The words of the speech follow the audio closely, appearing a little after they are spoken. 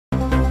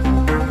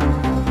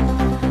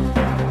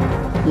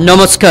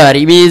नमस्कार,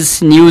 image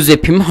news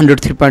FM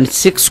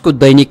 103.6 को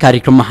दैनिक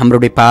कार्यक्रममा हाम्रो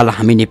नेपाल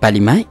हामी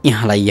नेपालीमा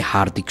यहाँलाई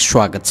हार्दिक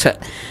स्वागत छ।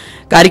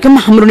 कार्यक्रम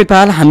हाम्रो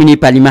नेपाल हामी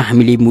नेपालीमा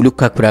हामीले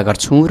मुलुकका कुरा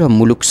गर्छौं र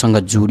मुलुकसँग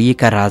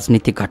जोडिएका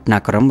राजनीतिक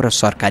घटनाक्रम र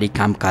सरकारी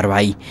काम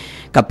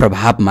कारबाहीका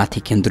प्रभावमाथि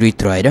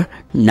केन्द्रित रहेर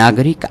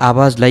नागरिक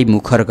आवाजलाई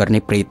मुखर गर्ने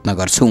प्रयत्न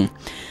गर्छौं।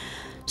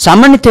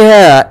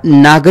 सामान्यतया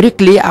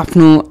नागरिकले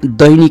आफ्नो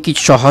दैनिकी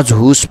सहज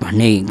होस्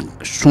भन्ने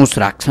सोच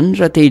राख्छन्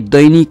र त्यही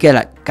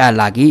दैनिकका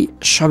लागि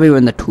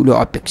सबैभन्दा ठूलो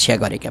अपेक्षा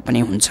गरेका पनि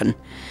हुन्छन्।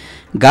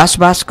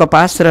 घाँसबास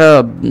कपास र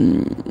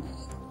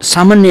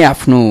सामान्य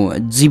आफ्नो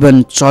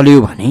जीवन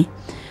चल्यो भने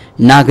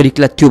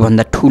नागरिकलाई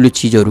त्योभन्दा ठूलो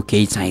चीजहरू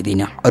केही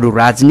चाहिँदैन। अरू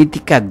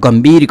राजनीतिकका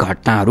गम्भीर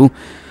घटनाहरू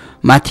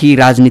माथि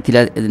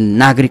राजनीतिलाई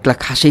नागरिकलाई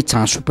खासै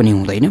चासो पनि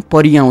हुँदैन।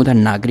 परिआउँदा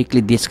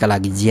नागरिकले देशका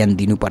लागि ज्यान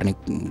दिनुपर्ने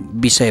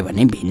विषय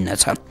भने भिन्न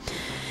छ।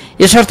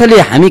 यसर्थले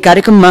हामी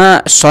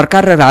कार्यक्रममा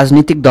सरकार र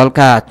राजनीतिक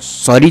दलका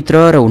चरित्र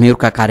र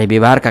उनीहरूका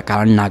कार्यव्यवहारका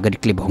कारण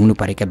नागरिकले भोग्नु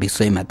परेका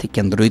विषयमाथि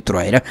केन्द्रित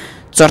रहेर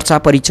चर्चा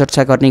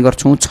परिचर्चा गर्ने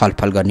गर्छौं,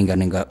 छलफल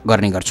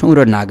गर्ने गर्छौं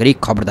र नागरिक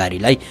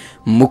खबरदारीलाई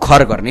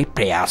मुखर गर्ने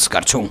प्रयास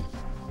गर्छौं।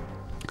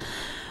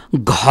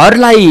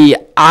 घरलाई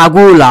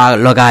आगो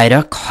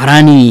लगाएर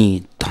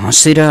खरानी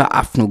धसेर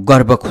आफ्नो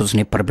गर्व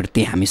खोज्ने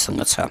प्रवृत्ति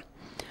हामीसँग छ।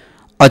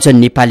 अझ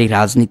नेपाली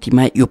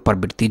राजनीतिमा यो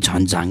प्रवृत्ति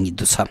झन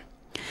जाँगिदो छ।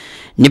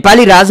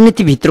 नेपाली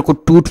राजनीतिभित्रको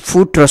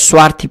टुटफुट र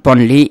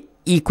स्वार्थीपनले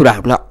यी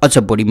कुराहरूलाई अझ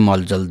बढी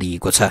मलजल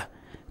दिएको छ।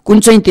 कुन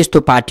चाहिँ त्यस्तो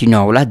पार्टी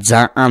नहोला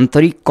जहाँ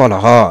आन्तरिक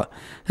कलह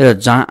र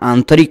जहाँ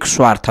आन्तरिक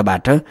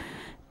स्वार्थबाट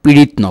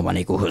पीडित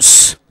नबनेको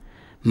होस्।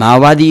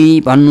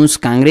 माओवादी भन्नुस्,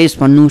 कांग्रेस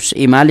भन्नुस्,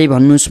 एमाले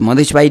भन्नुस्,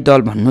 मधेसवादी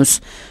दल भन्नुस्,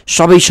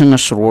 सबैसँग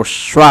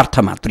स्वार्थ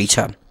मात्रै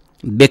छ।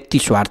 व्यक्ति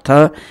स्वार्थ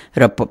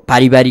र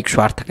पारिवारिक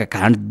स्वार्थका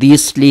कारण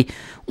देशले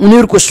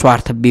उनीहरूको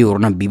स्वार्थ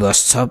बेहोर्न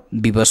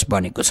विवश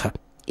बनेको छ।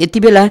 यति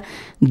बेला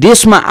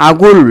देशमा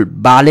आगो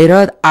बालेर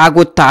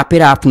आगो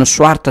तापेर आफ्नो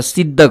स्वार्थ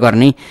सिद्ध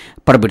गर्ने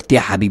प्रवृत्ति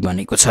हाबी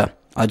बनेको छ।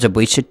 अझ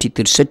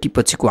 62-63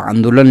 पछिको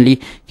आन्दोलनले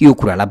यो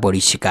कुरालाई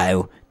बढी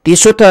सिकायो।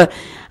 त्यसो त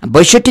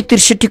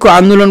 62-63 को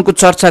आन्दोलनको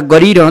चर्चा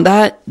गरिरहँदा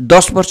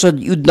 10 वर्ष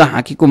युद्ध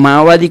हाँकेको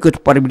माओवादीको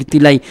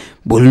प्रवृत्तिलाई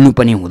भुल्नु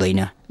पनि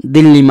हुँदैन।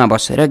 दिल्लीमा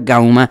बसेर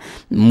गाउँमा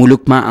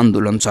मुलुकमा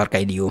आन्दोलन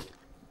चर्काइदियो।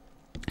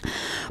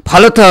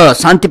 फलत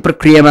शान्ति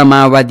प्रक्रियामा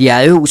माओवादी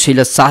आयो।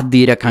 उसैलाई साथ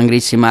दिएर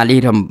कांग्रेस, एमाले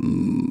र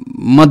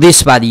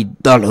मधेसवादी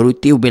दलहरू,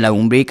 त्यो बेला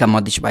उम्रिएका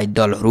मधेसवादी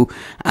दलहरू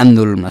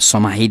आन्दोलनमा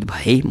समाहित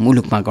भए।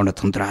 मुलुकमा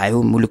गणतन्त्र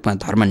आयो, मुलुकमा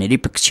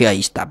धर्मनिरपेक्ष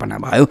स्थापना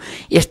भयो।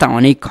 यस्ता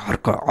अनेक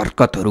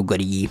हरकतहरू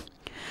गरिए।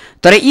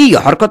 तर यी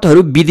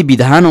हरकतहरू विधि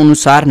विधान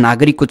अनुसार,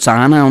 नागरिकको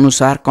चाहना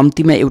अनुसार,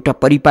 कम्तीमा एउटा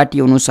परिपाटी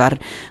अनुसार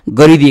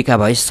गरिदिएका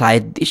भए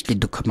सायद देशले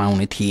दुःख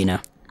पाउने थिएन।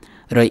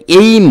 र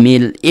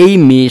यही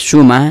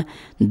मेसोमा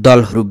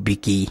दलहरू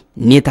बिके,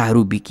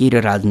 नेताहरू बिके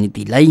र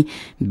राजनीतिलाई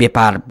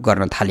व्यापार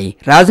गर्न थाले।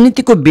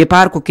 राजनीतिको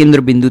व्यापारको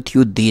केन्द्रबिन्दु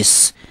थियो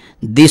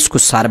देशको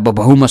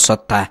सार्वभौम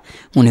सत्ता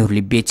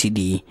उनीहरूले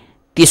बेचिदिए।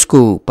 त्यसको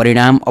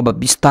परिणाम अब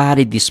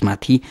बिस्तारै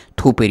देशमाथि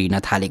थोपेरिन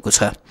थालेको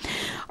छ।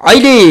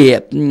 अहिले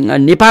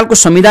नेपालको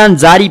संविधान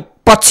जारी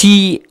पछि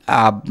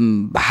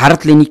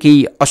भारतले निकै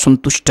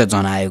असन्तुष्ट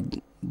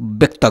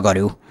व्यक्त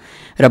गर्यो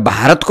र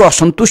भारतको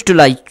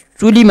असन्तुष्टलाई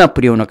चुलीमा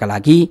पुर्याउनका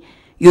लागि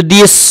यो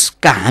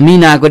देशका हामी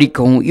नागरिक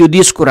हौं, यो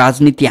देशको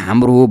राजनीति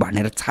हाम्रो हो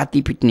भनेर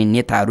छाती पिट्ने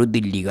नेताहरू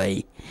दिल्ली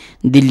गए।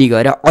 दिल्ली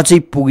गएर अझै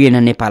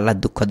पुगेन नेपाललाई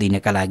दुःख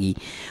दिनका लागि,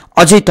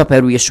 अझै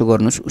तपाईहरु यसो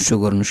गर्नुस् उसो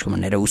गर्नुस्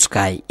भनेर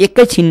उस्काए।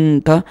 एकैछिन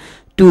त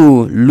त्यो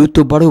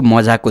लुतो बडो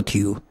मजाको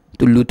थियो।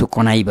 त्यो लुतो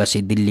कनाई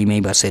बसे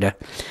दिल्लीमै बसेर।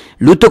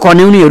 लुतो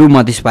कन्याउनेहरू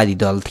मधेसवादी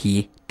दल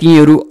थिए।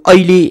 तिनीहरू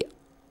अहिले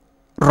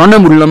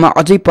रणमुल्लमा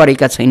अझै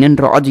परेका छैनन्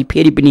र अझै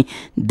फेरि पनि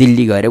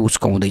दिल्ली गएर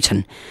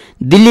उस्काउँदैछन्।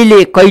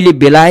 दिल्लीले कहिले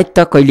बेलायत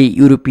त कहिले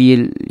युरोपियन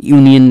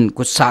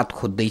युनियनको साथ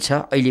खोज्दैछ।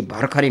 अहिले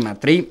भर्खरै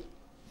मात्रै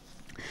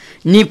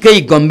निकै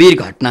गम्भीर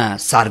घटना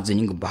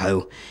सार्वजनिक भयो।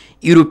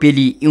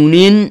 युरोपेली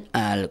युनियन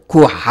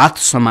को हात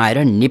समाएर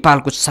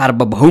नेपालको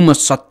सार्वभौम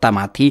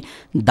सत्तामाथि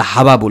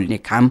दावा बोल्ने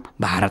काम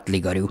भारतले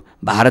गर्यो।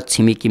 भारत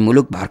छिमेकी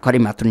मुलुक भर्खरै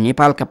मात्र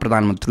नेपालका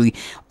प्रधानमन्त्री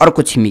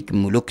अर्को छिमेकी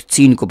मुलुक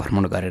चीनको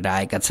भ्रमण गरेर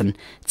आएका छन्।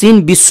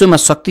 चीन विश्वमा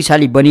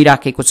शक्तिशाली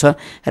बनिराखेको छ।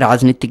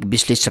 राजनीतिक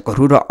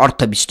विश्लेषकहरू र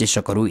अर्थ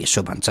विश्लेषकहरू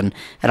यसो भन्छन्।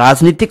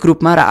 राजनीतिक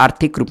रूपमा र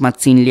आर्थिक रूपमा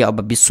चीनले अब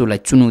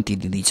विश्वलाई चुनौती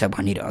दिँदैछ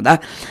भनिरहँदा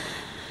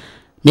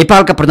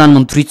नेपालका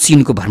प्रधानमन्त्री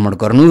चीनको भ्रमण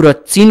गर्नु र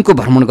चीनको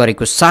भ्रमण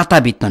गरेको साता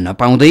बित्न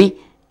नपाउँदै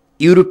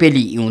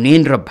युरोपेली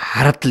युनियन र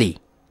भारतले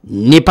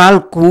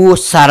नेपालको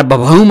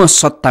सार्वभौम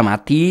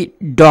सत्तामाथि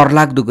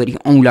डरलाग्दो गरी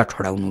औँला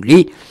ठडाउनुले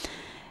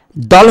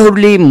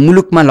दलहरूले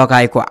मुलुकमा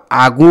लगाएको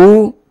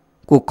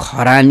आगोको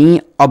खरानी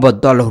अब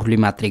दलहरूले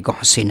मात्रै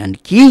गहसेनन्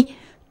कि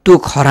त्यो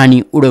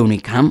खरानी उडाउने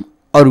काम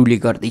अरूले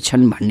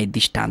गर्दैछन् भन्ने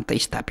दृष्टान्त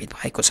स्थापित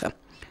भएको छ।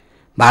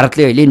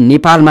 भारतले अहिले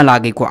नेपालमा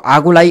लागेको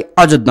आगोलाई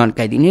अझ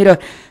दन्काइदिने र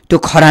त्यो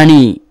खरानी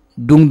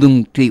डुङडुङ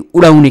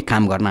उडाउने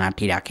काम गर्न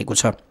आँटिराखेको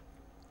छ।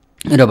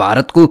 र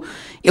भारतको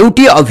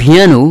एउटै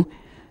अभियान हो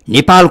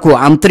नेपालको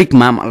आन्तरिक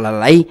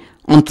मामलालाई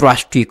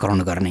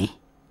अन्तर्राष्ट्रियकरण गर्ने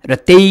र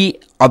त्यही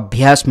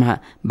अभ्यासमा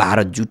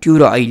भारत जुट्यो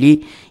र अहिले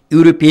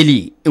युरोपेली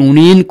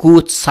युनियनको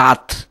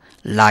साथ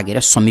लागेर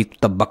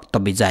संयुक्त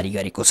वक्तव्य जारी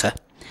गरेको छ।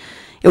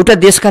 एउटा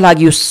देशका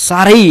लागि यो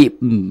साह्रै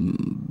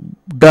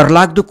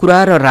डरलाग्दो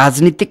कुरा र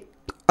राजनीतिक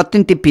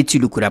अत्यन्तै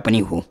पेचिलो कुरा पनि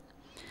हो।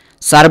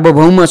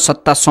 सार्वभौम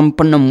सत्ता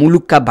सम्पन्न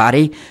मुलुकका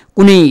बारे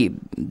कुनै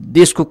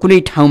देशको कुनै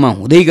ठाउँमा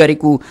हुँदै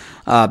गरेको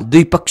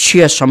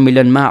द्विपक्षीय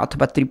सम्मेलनमा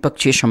अथवा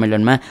त्रिपक्षीय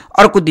सम्मेलनमा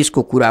अर्को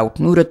देशको कुरा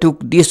उठ्नु र त्यो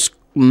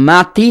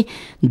देशमाथि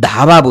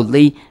धावा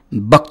बोल्दै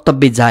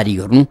वक्तव्य जारी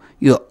गर्नु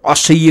यो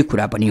असह्य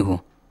कुरा पनि हो।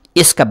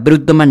 यसका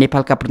विरुद्धमा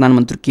नेपालका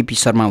प्रधानमन्त्री केपी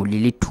शर्मा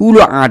ओलीले ठूलो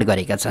आँट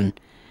गरेका छन्।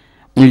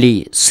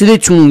 उनले सिधै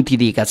चुनौती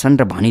दिएका छन्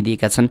र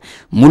भनिदिएका छन्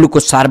मुलुकको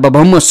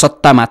सार्वभौम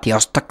सत्तामाथि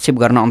हस्तक्षेप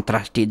गर्न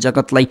अन्तर्राष्ट्रिय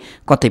जगतलाई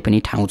कतै पनि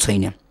ठाउँ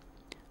छैन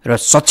र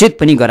सचेत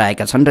पनि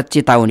गराएका छन् र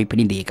चेतावनी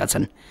पनि दिएका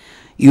छन्।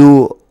 यो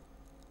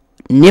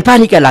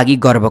नेपालीका लागि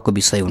गर्वको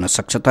विषय हुन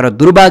सक्छ, तर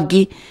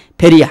दुर्भाग्य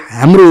फेरि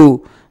हाम्रो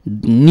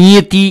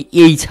नियति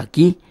यही छ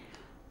कि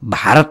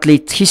भारतले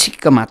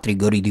छिसिक्क मात्रै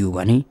गरिदियो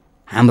भने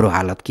हाम्रो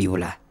हालत के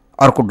होला।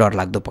 अर्को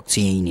डरलाग्दो पक्ष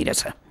यहीँनिर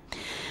छ।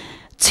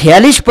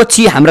 46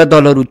 पछि हाम्रा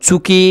दलहरू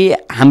चुके,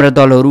 हाम्रा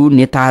दलहरू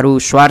नेताहरू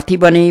स्वार्थी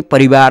बने,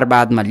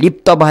 परिवारवादमा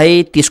लिप्त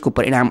भए। त्यसको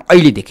परिणाम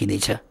अहिले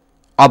देखिँदैछ।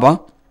 अब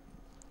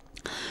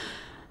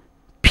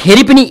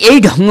फेरि पनि यही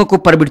ढङ्गको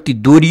प्रवृत्ति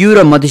दोहोरियो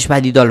र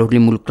मधेसवादी दलहरूले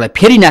मुलुकलाई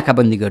फेरि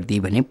नाकाबन्दी गरिदिए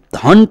भने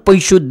धन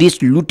पैसो देश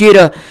लुटेर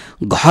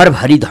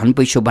घरभरि धन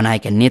पैसो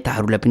बनाएका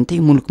नेताहरूलाई पनि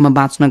त्यही मुलुकमा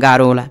बाँच्न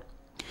गाह्रो होला।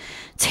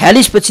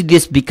 46 पछि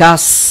देश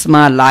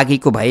विकासमा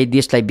लागेको भए,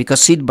 देशलाई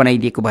विकसित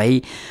बनाइदिएको भए,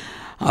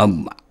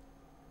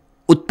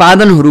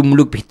 उत्पादनहरू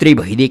मुलुकभित्रै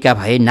भइदिएका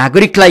भए,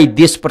 नागरिकलाई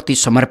देशप्रति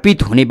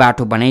समर्पित हुने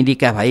बाटो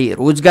बनाइदिएका भए,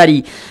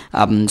 रोजगारी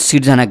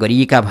सिर्जना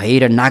गरिएका भए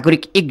र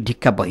नागरिक एक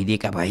ढिक्का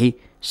भइदिएका भए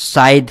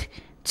सायद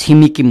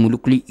छिमेकी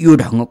मुलुकले यो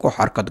ढङ्गको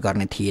हरकत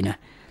गर्ने थिएन।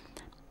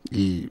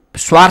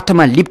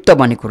 स्वार्थमा लिप्त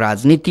बनेको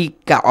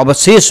राजनीतिका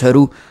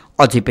अवशेषहरू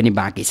अझै पनि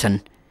बाँकी छन्।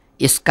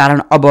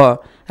 यसकारण अब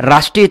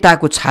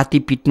राष्ट्रियताको छाती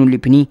पिट्नुले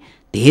पनि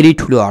धेरै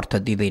ठुलो अर्थ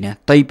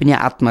दिँदैन। तैपनि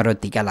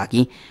आत्मरतिका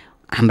लागि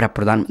हाम्रा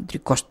प्रधानमन्त्री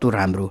कस्तो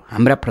राम्रो,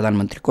 हाम्रा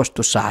प्रधानमन्त्री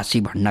कस्तो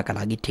साहसी भन्नका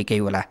लागि ठिकै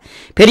होला।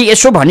 फेरि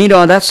यसो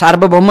भनिरहँदा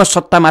सार्वभौम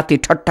सत्तामाथि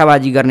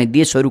ठट्टाबाजी गर्ने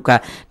देशहरूका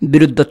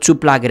विरुद्ध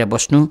चुप लागेर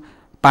बस्नु,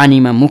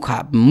 पानीमा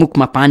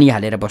मुखमा पानी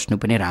हालेर बस्नु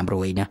पनि राम्रो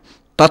होइन।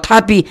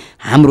 तथापि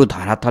हाम्रो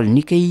धरातल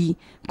निकै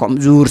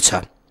कमजोर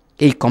छ।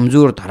 यही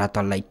कमजोर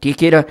धरातललाई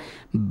टेकेर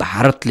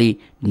भारतले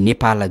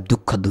नेपाललाई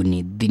दुःख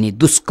दिने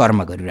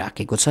दुष्कर्म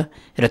गरिराखेको छ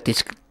र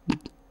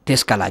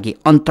त्यसका लागि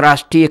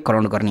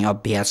अन्तर्राष्ट्रियकरण गर्ने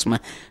अभ्यासमा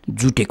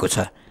जुटेको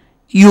छ।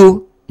 यो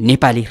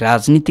नेपाली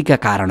राजनीतिका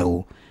कारण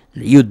हो।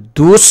 यो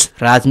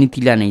दोष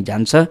राजनीतिलाई नै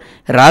जान्छ।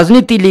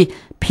 राजनीतिले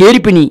फेरि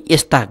पनि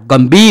यस्ता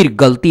गम्भीर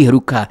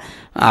गल्तीहरूका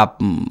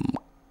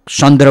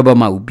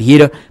सन्दर्भमा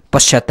उभिएर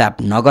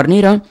पश्चाताप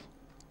नगर्ने र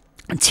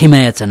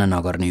क्षमायाचना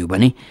नगर्ने हो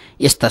भने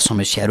यस्ता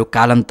समस्याहरू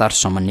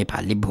कालान्तरसम्म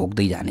नेपालले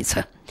भोग्दै जानेछ।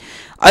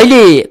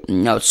 अहिले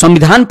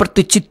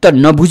संविधानप्रति चित्त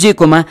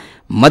नबुझेकोमा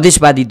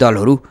मधेसवादी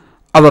दलहरू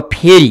अब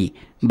फेरि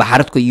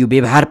भारतको यो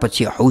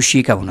व्यवहारपछि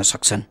हौसिएका हुन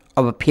सक्छन्।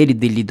 अब फेरि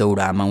दिल्ली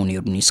दौडामा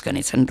उनीहरू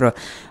निस्कनेछन् र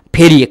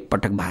फेरि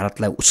एकपटक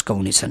भारतलाई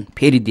उस्काउनेछन्।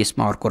 फेरि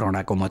देशमा अर्को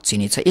रणाको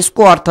मच्चिनेछ।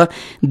 यसको अर्थ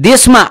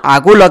देशमा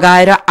आगो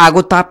लगाएर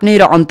आगो ताप्ने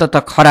र अन्ततः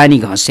खरानी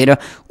घसेर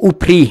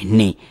उफ्री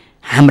हिँड्ने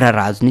हाम्रा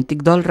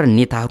राजनीतिक दल र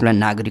नेताहरूलाई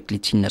नागरिकले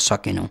चिन्न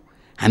सकेनौँ।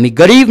 हामी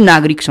गरिब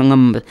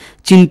नागरिकसँग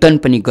चिन्तन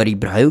पनि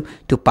गरिब रह्यो।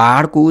 त्यो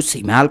पहाडको होस्,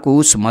 हिमालको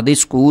होस्,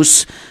 मधेसको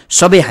होस्,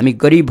 सबै हामी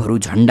गरिबहरू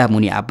झन्डा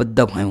मुनि आबद्ध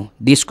भयौँ।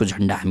 देशको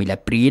झन्डा हामीलाई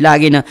प्रिय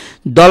लागेन,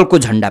 दलको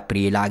झन्डा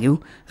प्रिय लाग्यो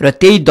र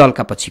त्यही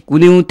दलका पछि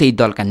कुद्यौँ। त्यही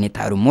दलका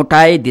नेताहरू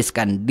मोटाए,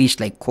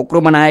 देशलाई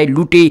खोक्रो बनाए,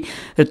 लुटे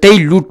र त्यही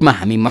लुटमा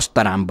हामी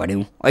मस्तराम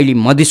बढ्यौँ। अहिले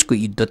मधेसको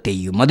युद्ध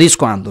त्यही हो,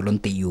 मधेसको आन्दोलन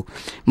त्यही हो।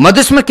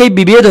 मधेसमा केही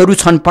विभेदहरू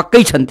छन्,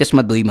 पक्कै छन्,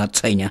 त्यसमा दुई मत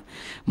छैन।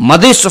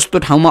 मधेस जस्तो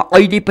ठाउँमा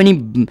अहिले पनि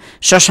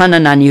ससाना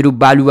नानीहरू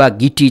बालुवा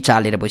गिटी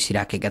चालेर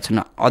बसिराखेका छन्,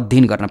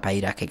 अध्ययन गर्न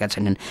पाइराखेका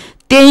छैनन्।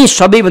 त्यही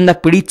सबैभन्दा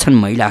पीडित छन्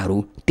महिलाहरू।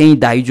 त्यही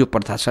दाइजो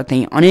प्रथा छ,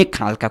 त्यही अनेक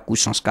खालका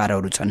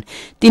कुसंस्कारहरू छन्।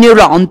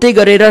 तिनीहरूलाई अन्त्य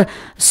गरेर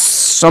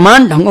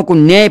समान ढङ्गको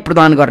न्याय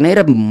प्रदान गर्ने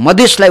र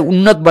मधेसलाई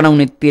उन्नत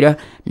बनाउनेतिर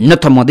न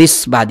त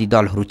मधेसवादी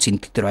दलहरू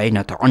चिन्तित रहे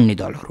न त अन्य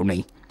दलहरू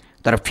नै।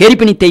 तर फेरि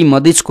पनि त्यही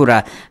मधेसको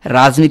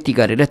राजनीति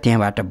गरेर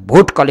त्यहाँबाट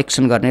भोट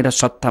कलेक्सन गर्ने र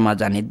सत्तामा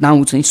जाने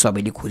दाउ चाहिँ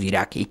सबैले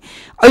खोजिराखे।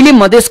 अहिले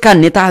मधेसका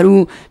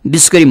नेताहरू,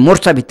 विशेष गरी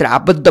मोर्चाभित्र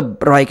आबद्ध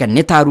रहेका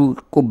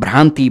नेताहरूको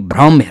भ्रान्ति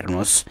भ्रम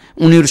हेर्नुहोस्।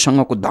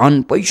 उनीहरूसँगको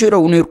धन पैसा र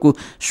उनीहरूको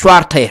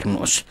स्वार्थ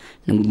हेर्नुहोस्।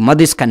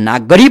 मधेसका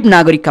गरिब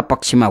नागरिकका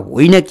पक्षमा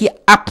होइन कि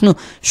आफ्नो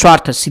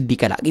स्वार्थ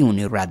सिद्धिका लागि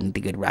उनीहरू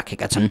राजनीति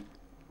गरिराखेका छन्।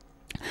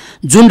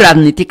 जुन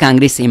राजनीति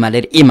काङ्ग्रेस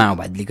एमाले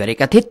माओवादीले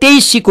गरेका थिए त्यही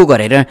सिको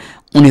गरेर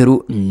उनीहरू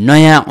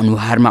नयाँ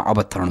अनुहारमा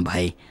अवतरण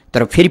भए।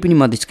 तर फेरि पनि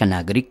मधेसका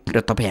नागरिक र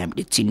तपाईँ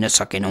हामीले चिन्न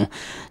सकेनौँ।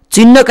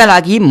 चिन्नका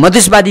लागि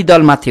मधेसवादी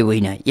दल मात्रै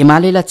होइन,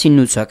 एमालेलाई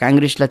चिन्नु छ,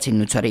 काङ्ग्रेसलाई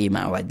चिन्नु छ र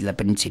माओवादीलाई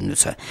पनि चिन्नु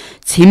छ।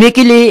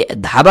 छिमेकीले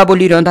धावा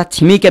बोलिरहँदा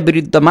छिमेकीका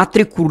विरुद्ध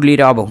मात्रै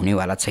कुर्लिएर अब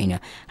हुनेवाला छैन।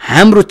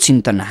 हाम्रो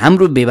चिन्तन,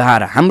 हाम्रो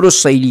व्यवहार, हाम्रो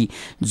शैली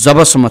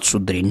जबसम्म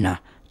सुध्रिन्न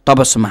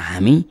तबसम्म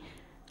हामी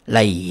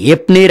लाई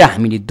हेप्ने र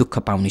हामीले दुःख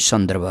पाउने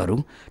सन्दर्भहरू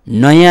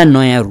नयाँ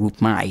नयाँ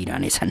रूपमा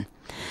आइरहनेछन्।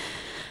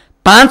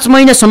 5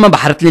 महिनासम्म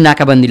भारतले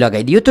नाकाबन्दी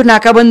लगाइदियो। त्यो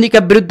नाकाबन्दीका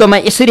विरुद्धमा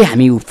यसरी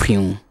हामी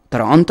उफ्रियौँ,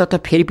 तर अन्ततः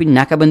फेरि पनि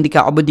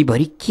नाकाबन्दीका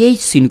अवधिभरि केही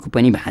सिनको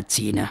पनि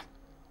भाँचिएन।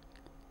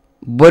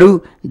 बरु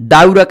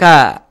दाउराका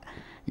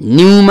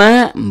न्युमा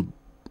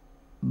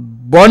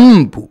वन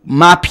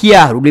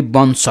माफियाहरूले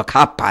वन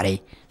सखाप पारे।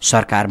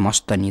 सरकार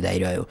मस्त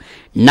निदाइरह्यो।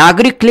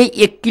 नागरिकले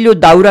 1 किलो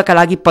दाउराका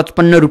लागि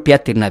 55 रुपियाँ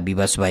तिर्न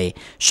विवश भए।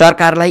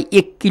 सरकारलाई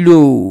 1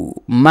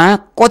 किलोमा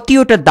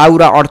कतिवटा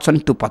दाउरा अड्छन्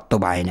त्यो पत्तो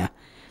भएन।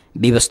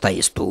 व्यवस्था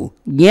यस्तो हो,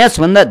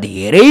 ग्यासभन्दा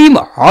धेरै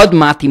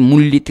हदमाथि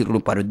मूल्य तिर्नु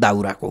पर्यो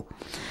दाउराको।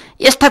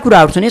 यस्ता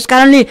कुराहरू छन्।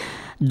 यसकारणले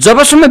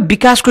जबसम्म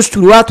विकासको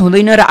सुरुवात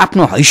हुँदैन र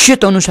आफ्नो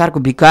हैसियत अनुसारको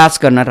विकास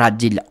गर्न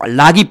राज्य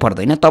लागि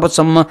पर्दैन,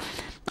 तबसम्म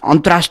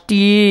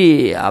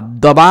अन्तर्राष्ट्रिय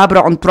दबाव र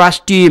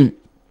अन्तर्राष्ट्रिय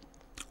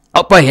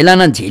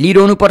अपहेलना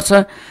झेलिरहनुपर्छ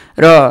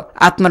र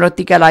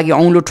आत्मरतिका लागि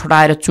औँलो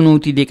ठोडाएर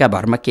चुनौती दिएका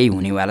भरमा केही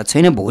हुनेवाला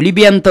छैन। भोलि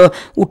बिहान त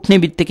उठ्ने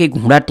बित्तिकै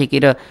घुँडा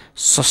टेकेर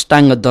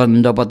सष्टाङ्ग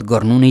दण्डवत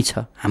गर्नु नै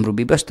छ। हाम्रो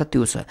व्यवस्था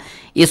त्यो छ।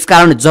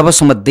 यसकारण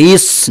जबसम्म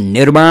देश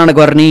निर्माण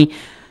गर्ने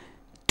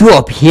त्यो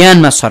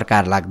अभियानमा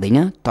सरकार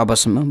लाग्दैन,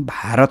 तबसम्म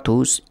भारत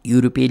होस्,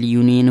 युरोपियन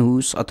युनियन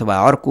होस् अथवा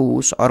अर्को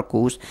होस्,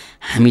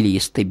 हामीले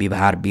यस्तै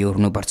व्यवहार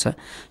बेहोर्नुपर्छ।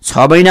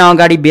 6 महिना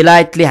अगाडि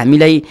बेलायतले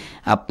हामीलाई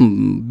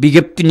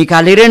विज्ञप्ति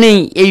निकालेर नै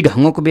यही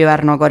ढङ्गको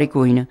व्यवहार नगरेको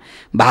होइन।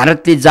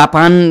 भारतले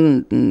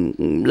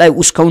जापानलाई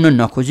उस्काउन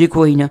नखोजेको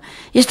होइन।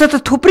 यस्ता त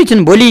थुप्रै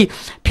छन्। भोलि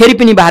फेरि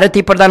पनि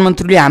भारतीय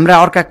प्रधानमन्त्रीले हाम्रा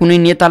अर्का कुनै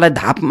नेतालाई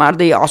धाप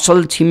मार्दै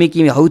असल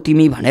छिमेकी हौ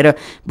तिमी भनेर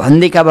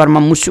भन्दैका भरमा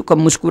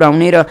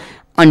मुस्कुराउने र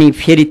अनि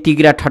फेरि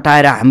तिग्रा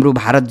ठटाएर हाम्रो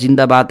भारत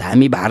जिन्दाबाद,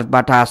 हामी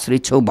भारतबाट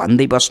आश्रित छौँ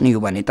भन्दै बस्ने हो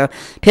भने त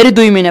फेरि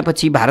 2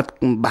 महिनापछि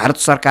भारत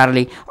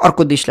सरकारले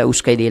अर्को देशलाई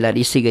उस्काइदिएला,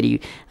 यसै गरी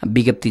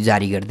विज्ञप्ति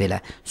जारी गरिदिएला।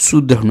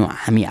 सुध्रनु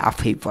हामी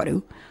आफै पर्यो।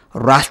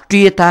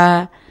 राष्ट्रियता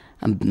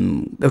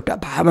एउटा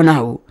भावना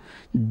हो।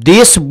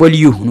 देश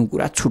बलियो हुनु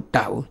कुरा छुट्टा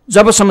हो।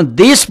 जबसम्म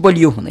देश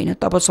बलियो हुँदैन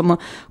तबसम्म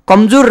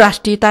कमजोर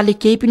राष्ट्रियताले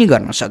केही पनि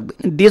गर्न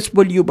सक्दैन। देश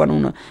बलियो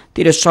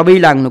बनाउनतिर सबै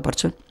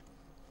लाग्नुपर्छ।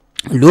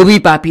 लोभी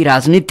पापी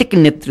राजनीतिक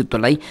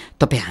नेतृत्वलाई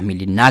तपाईँ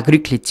हामीले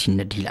नागरिकले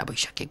चिन्न ढिला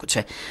भइसकेको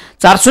छ।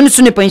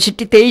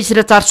 4006523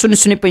 र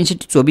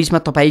 4006524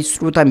 तपाईँ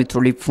श्रोता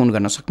मित्रले फोन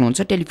गर्न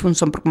सक्नुहुन्छ। टेलिफोन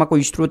सम्पर्कमा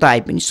कोही श्रोता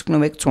आइ पनि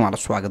सक्नुभएको छ, उहाँलाई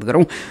स्वागत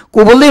गरौँ। को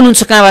बोल्दै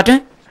हुनुहुन्छ, कहाँबाट?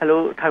 हेलो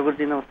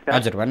ठाकुरजी, नमस्कार।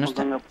 हजुर भन्नुहोस्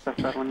न।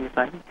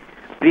 नेपाली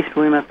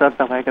पृष्ठभूमिमा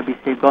चर्चा भएका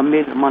विषय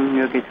गम्भीर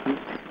मनयोग्य छन्।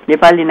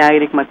 नेपाली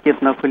नागरिकमा चेत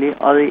नखुले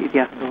अझै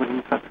इतिहास दोहोरिन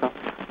सक्छ।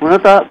 हुन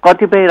त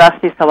कतिपय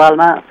राष्ट्रिय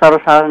सवालमा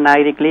सर्वसाधारण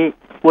नागरिकले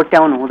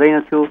कोट्याउनु हुँदैन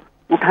थियो,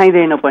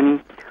 उठाइँदैन पनि,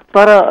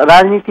 तर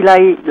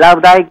राजनीतिलाई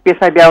लाभदायक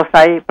पेसा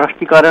व्यवसाय,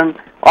 भ्रष्टीकरण,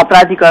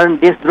 अपराधीकरण,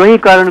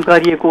 देशद्रोहीकरण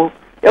गरिएको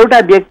एउटा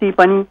व्यक्ति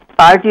पनि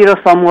पार्टी र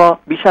समूह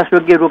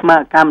विश्वासयोग्य रूपमा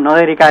काम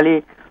नगरेकाले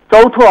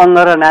चौथो अङ्ग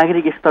र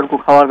नागरिक स्तरको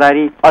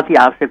खबरदारी अति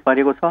आवश्यक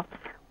परेको छ।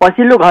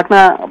 पछिल्लो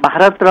घटना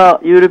भारत र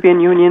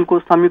युरोपियन युनियनको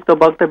संयुक्त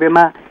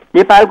वक्तव्यमा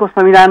नेपालको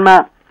संविधानमा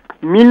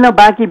मिल्न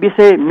बाँकी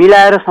विषय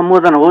मिलाएर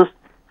सम्बोधन होस्,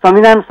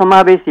 संविधान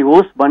समावेशी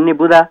होस् भन्ने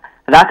बुँदा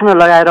राख्न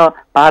लगाएर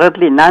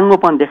भारतले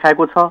नाङ्गोपन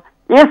देखाएको छ।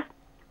 यस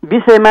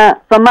विषयमा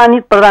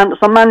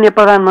सम्मान्य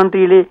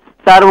प्रधानमन्त्रीले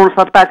सार्वभौम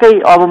सत्ताकै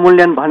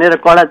अवमूल्यन भनेर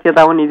कडा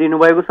चेतावनी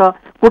दिनुभएको छ।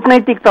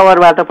 कूटनैतिक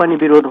तवरबाट पनि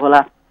विरोध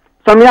होला।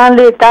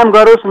 संविधानले काम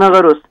गरोस्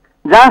नगरोस्,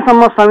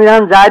 जहाँसम्म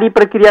संविधान जारी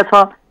प्रक्रिया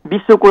छ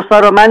विश्वको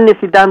सर्वमान्य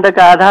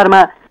सिद्धान्तका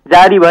आधारमा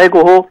जारी भएको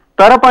हो,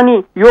 तर पनि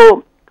यो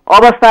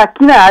अवस्था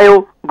किन आयो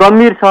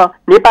गम्भीर छ।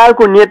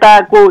 नेपालको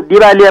नेताको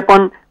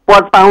दिवालियापन,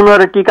 पद पाउन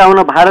र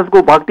टिकाउन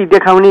भारतको भक्ति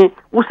देखाउने,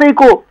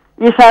 उसैको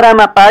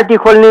इसारामा पार्टी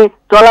खोल्ने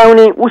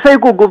चलाउने,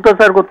 उसैको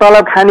गुप्तचरको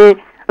तलब खाने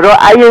र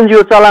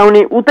आइएनजिओ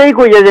चलाउने,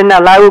 उतैको एजेन्डा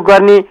लागू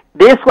गर्ने,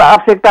 देशको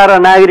आवश्यकता र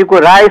नागरिकको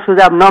राय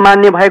सुझाव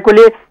नमान्ने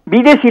भएकोले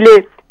विदेशीले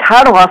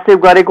ठाडो हस्तक्षेप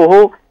गरेको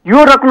हो।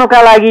 यो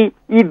रोक्नका लागि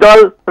यी दल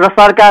र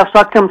सरकार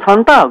सक्षम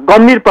छन् त?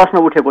 गम्भीर प्रश्न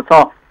उठेको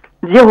छ।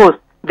 जे होस्,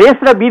 देश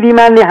र विधि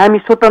मान्ने हामी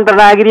स्वतन्त्र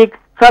नागरिक,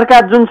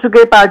 सरकार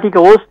जुनसुकै पार्टीको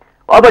होस्,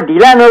 अब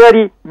ढिला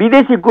नगरी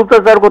विदेशी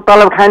गुप्तचरको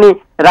तलब खाने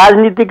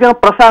राजनीतिज्ञ,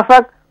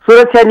 प्रशासक,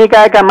 सुरक्षा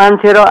निकायका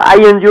मान्छे र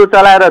आइएनजिओ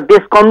चलाएर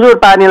देश कमजोर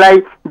पार्नेलाई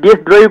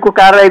देशद्रोहीको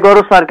कारवाही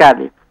गरोस्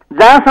सरकारले।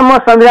 जहाँसम्म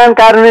संविधान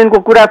कार्यान्वयनको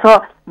कुरा छ,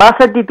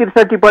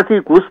 62-63 पछि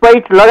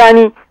घुसपैठ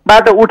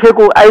लगानीबाट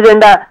उठेको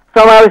एजेन्डा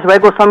समावेश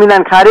भएको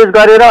संविधान खारेज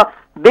गरेर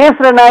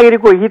देश र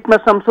नागरिकको हितमा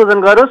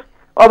संशोधन गरोस्।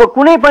 अब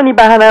कुनै पनि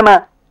बहानामा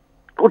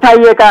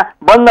उठाइएका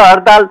बन्द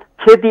हडताल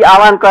क्षति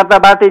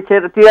आह्वानकर्ताबाटै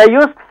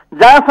तिराइयोस्।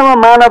 जहाँसम्म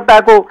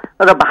मानवताको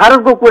र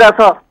भारतको कुरा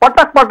छ,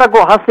 पटक पटकको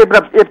हस्तक्षेप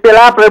र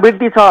पेला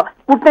प्रवृत्ति छ,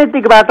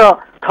 कूटनैतिकबाट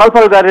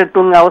छलफल गरेर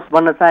टुङ्गाओस्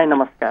भन्न चाहे।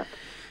 नमस्कार।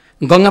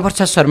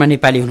 गङ्गाप्रसाद शर्मा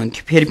नेपाली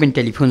हुनुहुन्थ्यो। फेरि पनि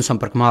टेलिफोन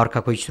सम्पर्कमा अर्का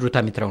कोही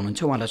श्रोता मित्र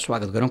हुनुहुन्छ, उहाँलाई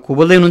स्वागत गरौँ। को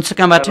बोल्दै हुनुहुन्छ,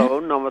 कहाँबाट?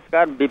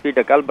 नमस्कार, बिपी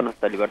ढकाल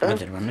बनस्थलीबाट।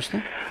 हजुर भन्नुहोस् न।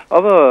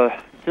 अब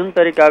जुन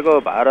तरिकाको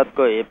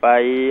भारतको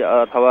हेपाई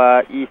अथवा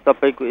यी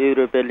सबैको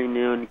युरोपियन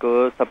युनियनको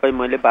सबै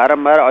मैले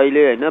बारम्बार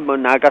अहिले होइन म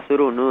नाका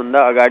सुरु हुनुभन्दा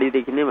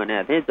अगाडिदेखि नै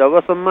भनेको थिएँ,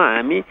 जबसम्म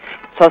हामी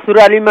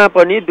ससुरालीमा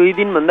पनि 2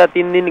 दिनभन्दा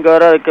 3 दिन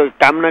गएर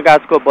काम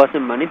नकाजको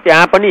बस्यौँ भने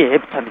त्यहाँ पनि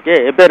हेप्छन् के,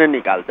 हेपेर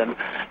निकाल्छन्।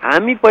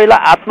 हामी पहिला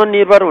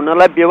आत्मनिर्भर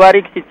हुनलाई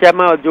व्यवहारिक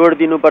शिक्षामा जोड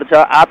दिनुपर्छ।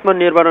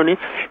 आत्मनिर्भर हुने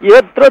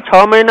यत्रो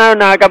 6 महिना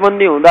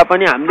नाकाबन्दी हुँदा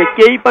पनि हामीले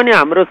केही पनि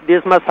हाम्रो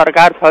देशमा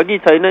सरकार छ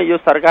कि छैन, यो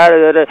सरकार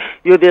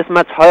यो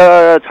देशमा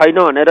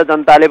छैन भनेर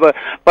जनताले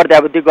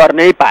प्रत्याभूति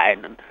गर्नै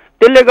पाएनन्।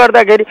 त्यसले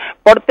गर्दाखेरि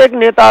प्रत्येक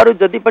नेताहरू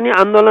जति पनि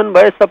आन्दोलन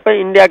भए सबै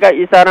इन्डियाका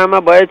इसारामा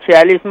भए,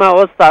 46 मा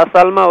होस्, 7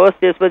 सालमा होस्,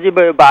 त्यसपछि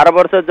 12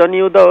 वर्ष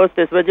जनयुद्ध होस्,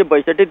 त्यसपछि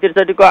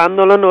 62-63 को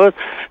आन्दोलन होस्,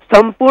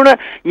 सम्पूर्ण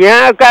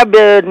यहाँका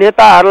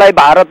नेताहरूलाई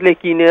भारतले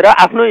किनेर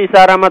आफ्नो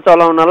इसारामा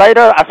चलाउनलाई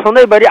र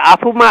सधैँभरि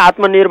आफूमा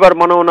आत्मनिर्भर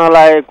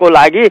बनाउनलाई को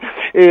लागि,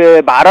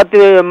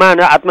 भारतमा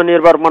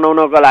आत्मनिर्भर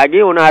बनाउनको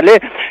लागि उनीहरूले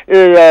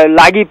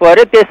लागि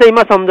परे।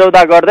 त्यसैमा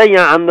सम्झौता गर्दै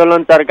यहाँ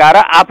आन्दोलन चर्काएर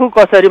आफू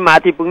कसरी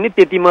माथि पुग्ने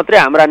त्यति मात्रै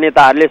हाम्रा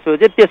नेताहरूले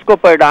सोचे, त्यसको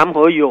परिणाम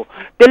हो यो।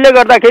 त्यसले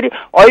गर्दाखेरि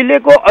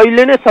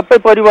अहिले नै सबै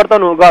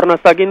परिवर्तन गर्न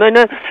सकिँदैन।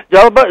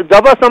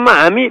 जबसम्म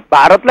हामी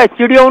भारतलाई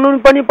चिड्याउनु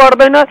पनि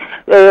पर्दैन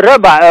र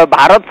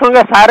भारतसँग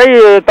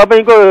साह्रै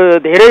तपाईको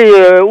धेरै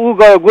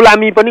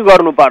गुलामी पनि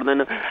गर्नु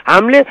पर्दैन।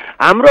 हामीले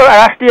हाम्रो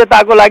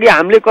राष्ट्रियताको लागि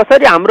हामीले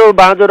कसरी हाम्रो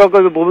बाँझोरको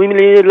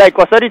भूमिलाई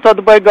कसरी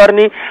सदुपयोग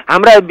गर्ने,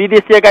 हाम्रा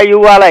विदेशीका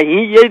युवालाई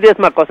यही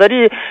देशमा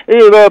कसरी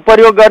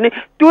प्रयोग गर्ने,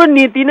 त्यो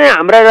नीति नै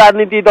हाम्रा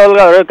राजनीतिक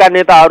दलका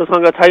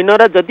नेताहरूसँग छैन।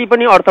 र जति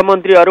पनि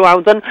अर्थमन्त्रीहरू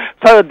आउँछन्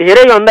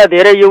धेरैभन्दा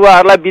धेरै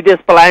युवाहरूलाई विदेश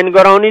पलायन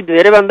गराउने,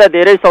 धेरैभन्दा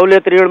धेरै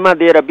सहुलियत ऋणमा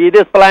दिएर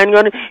विदेश पलायन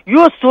गर्ने,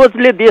 यो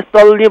सोचले देश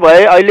चल्ने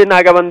भए अहिले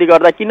नाकाबन्दी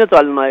गर्दा किन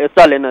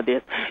चलेन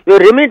देश? यो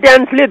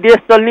रेमिट्यान्सले देश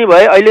चल्ने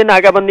भए अहिले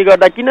नाकाबन्दी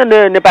गर्दा किन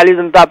नेपाली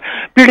जनता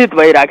पीडित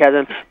भइराखेका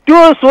छन्? त्यो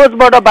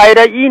सोचबाट बाहिर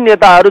यी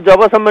नेताहरू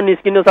जबसम्म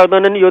निस्किन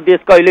सक्दैनन् यो देश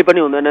कहिले पनि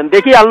हुँदैनन्।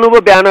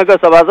 देखिहाल्नुभयो बिहानको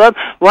सभासद,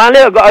 उहाँले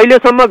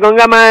अहिलेसम्म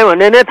गङ्गामाया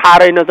भन्ने नै थाहा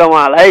रहेनछ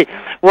उहाँलाई।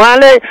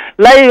 उहाँलाई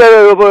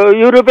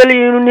युरोपियन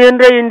युनियन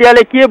र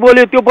इन्डियाले के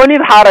बोल्यो त्यो पनि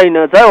थाहा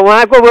रहेनछ।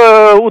 उहाँको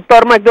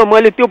उत्तरमा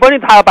मैले त्यो पनि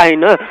थाहा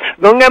पाइनँ।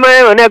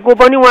 गङ्गामाया भनेको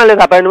पनि उहाँले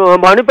थाहा पाएन।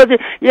 भनेपछि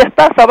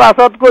यस्ता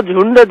सभासदको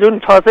झुन्ड जुन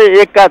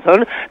 601 का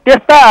छन्,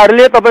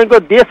 त्यस्ताहरूले तपाईँको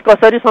देश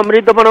कसरी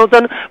समृद्ध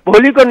बनाउँछन्,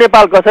 भोलिको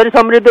नेपाल कसरी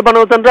समृद्ध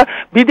बनाउँछन् र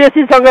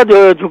विदेशीसँग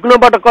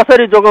झुक्नबाट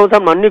कसरी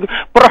जोगाउँछन् भन्ने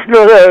प्रश्न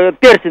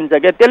तेर्सिन्छ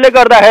क्या। त्यसले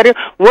गर्दाखेरि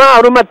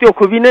उहाँहरूमा त्यो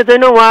खुबी नै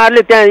छैन।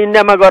 उहाँहरूले त्यहाँ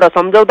इन्डियामा गएर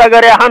सम्झौता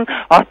गरे हन्,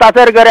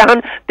 हस्ताक्षर गरे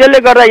हन्। त्यसले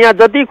गर्दा यहाँ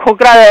जति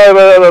खोक्रा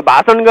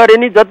भाषण गरे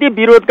नि, जति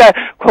विरोधका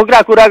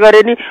खोक्रा कुरा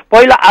गरे नि,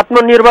 पहिला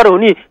आत्मनिर्भर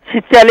हुने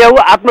शिक्षा ल्याऊ,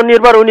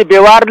 आत्मनिर्भर हुने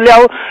व्यवहार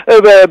ल्याऊ,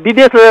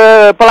 विदेश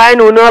पलायन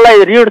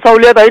हुनलाई ऋण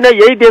सहुलियत होइन,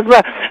 यही देशमा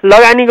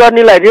लगानी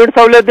गर्नेलाई ऋण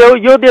सहुलियत देऊ,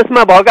 यो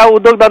देशमा भएका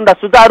उद्योग धन्दा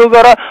सुचारू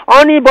गर,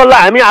 अनि बल्ल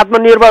हामी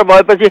आत्मनिर्भर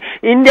भएपछि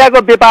इन्डियाको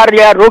व्यापार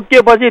यहाँ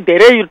रोकिएपछि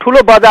धेरै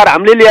ठुलो बजार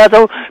हामीले ल्याएका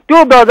छौँ।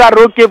 त्यो बजार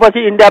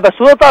रोकिएपछि इन्डियामा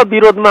स्वतः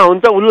विरोधमा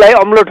हुन्छ, उसलाई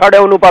अम्लो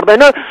ठड्याउनु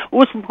पर्दैन।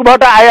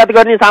 उसबाट आयात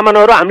गर्ने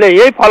सामानहरू हामीले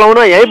यही फलाउन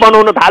यही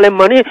बनाउन थाल्यौँ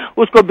भने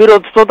उसको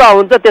विरोध स्वतः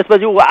हुन्छ,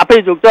 त्यसपछि ऊ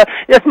आफै झुक्छ।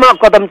 यसमा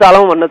कदम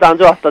चालौँ भन्न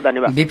चाहन्छु। हस्त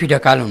धन्यवाद। बिपी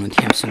ढकाल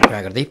हुनुहुन्थ्यो हामीसँग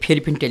कुरा गर्दै। फेरि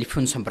पनि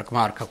टेलिफोन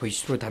सम्पर्कमा अर्का कोही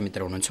श्रोता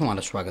मित्र हुनुहुन्छ,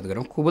 उहाँलाई स्वागत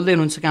गरौँ। को बोल्दै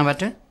हुनुहुन्छ,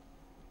 कहाँबाट?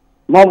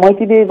 म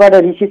मैतीदेवीबाट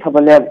ऋषि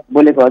थपलिया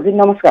बोलेको। हजुर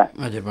नमस्कार।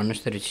 हजुर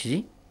भन्नुहोस् त ऋषिजी।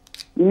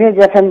 इमेज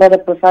एफएमबाट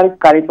प्रसारित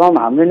कार्यक्रम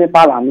हाम्रो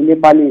नेपाल हामी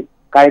नेपाली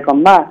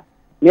कार्यक्रममा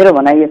मेरो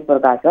भनाइ यस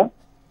प्रकार छ।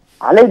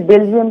 हालै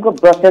बेल्जियमको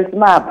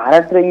ब्रसेल्समा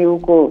भारत र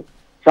युको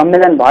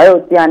सम्मेलन भयो।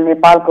 त्यहाँ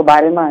नेपालको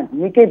बारेमा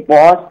निकै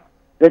बहस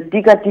र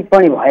टीका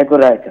टिप्पणी भएको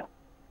रहेछ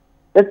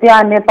र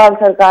त्यहाँ नेपाल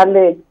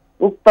सरकारले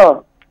उक्त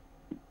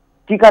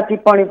टीका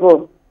टिप्पणीको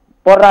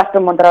परराष्ट्र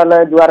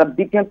मन्त्रालयद्वारा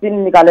विज्ञप्ति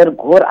निकालेर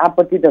घोर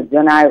आपत्ति त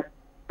जनायो,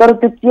 तर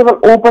त्यो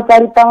केवल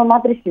औपचारिकतामा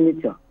मात्रै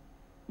सीमित छ।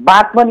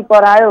 बाघ पनि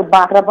करायो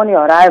बाख्रा पनि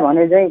हरायो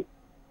भने चाहिँ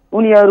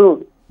उनीहरू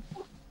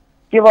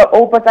केवल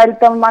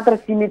औपचारिकतामा मात्र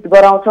सीमित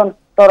गराउँछन्,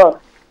 तर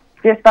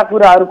त्यस्ता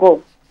कुराहरूको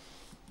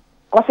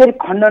कसरी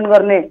खण्डन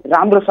गर्ने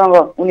राम्रोसँग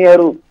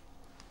उनीहरू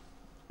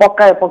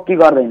पक्की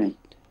गर्दैनन्।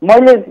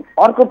 मैले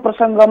अर्को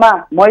प्रसङ्गमा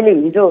मैले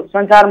हिजो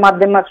सञ्चार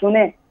माध्यममा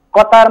सुने,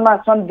 कतारमा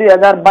सन्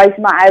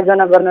 2022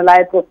 आयोजना गर्न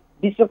लागेको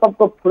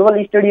विश्वकपको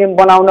फुटबल स्टेडियम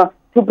बनाउन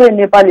थुप्रै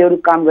नेपालीहरू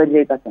काम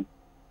गरिरहेका छन्,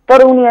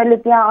 तर उनीहरूले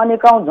त्यहाँ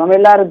अनेकौं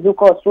झमेला र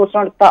दुःख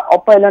शोषण तथा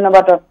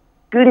अपहेलनबाट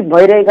पीडित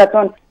भइरहेका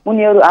छन्।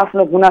 उनीहरू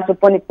आफ्नो गुनासो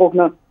पनि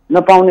पोख्न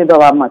नपाउने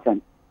दबावमा छन्।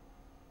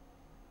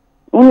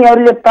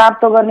 उनीहरूले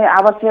प्राप्त गर्ने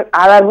आवश्यक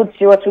आधारभूत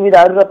सेवा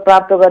सुविधाहरू र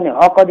प्राप्त गर्ने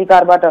हक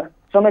अधिकारबाट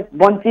समेत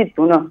वञ्चित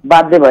हुन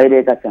बाध्य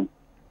भइरहेका छन्।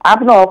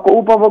 आफ्नो हकको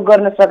उपभोग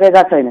गर्न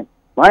सकेका छैनन्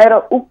भनेर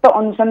उक्त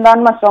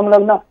अनुसन्धानमा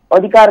संलग्न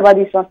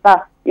अधिकारवादी संस्था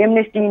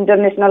एमनेस्टी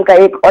इन्टरनेसनलका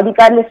एक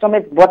अधिकारीले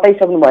समेत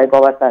बताइसक्नु भएको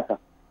अवस्था छ।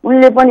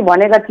 उनले पनि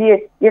भनेका थिए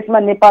यसमा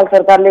नेपाल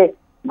सरकारले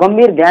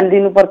गम्भीर ध्यान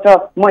दिनुपर्छ,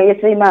 म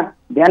यसैमा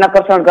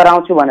ध्यानकर्षण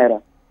गराउँछु भनेर।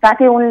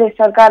 साथै उनले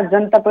सरकार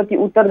जनताप्रति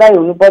उत्तरदायी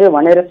हुनु पर्यो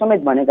भनेर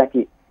समेत भनेका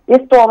थिए।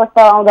 यस्तो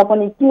अवस्था आउँदा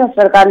पनि किन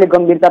सरकारले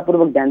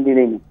गम्भीरतापूर्वक ध्यान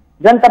दिँदैन?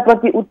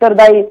 जनताप्रति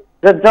उत्तरदायी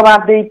र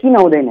जवाफदेही किन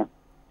हुँदैन?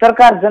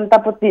 सरकार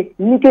जनताप्रति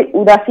निकै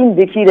उदासीन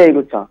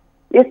देखिरहेको छ।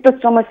 यस्तो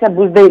समस्या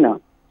बुझ्दैन।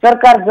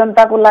 सरकार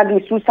जनताको लागि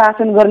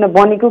सुशासन गर्न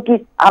बनेको कि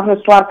आफ्नो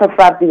स्वार्थ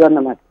प्राप्ति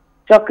गर्नमा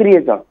सक्रिय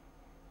छ।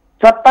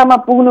 सत्तामा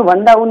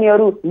पुग्नुभन्दा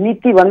उनीहरू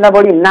नीतिभन्दा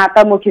बढी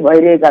नातामुखी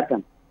भइरहेका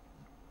छन्।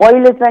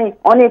 पहिले चाहिँ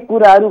अनेक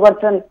कुराहरू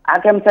गर्छन्,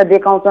 आकांक्षा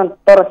देखाउँछन्,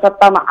 तर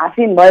सत्तामा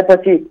आसीन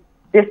भएपछि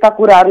त्यस्ता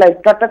कुराहरूलाई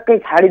चटक्कै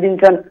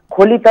छाडिदिन्छन्।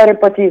 खोली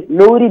तरेपछि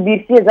लौरी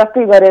बिर्सिए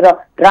जस्तै गरेर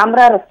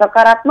राम्रा र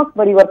सकारात्मक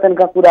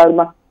परिवर्तनका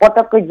कुराहरूमा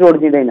पटक्कै जोड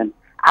दिँदैनन्,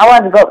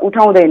 आवाज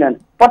उठाउँदैनन्,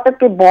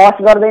 पटक्कै बहस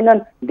गर्दैनन्,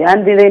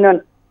 ध्यान दिँदैनन्।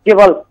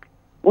 केवल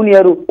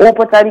उनीहरू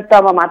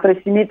औपचारिकतामा मात्र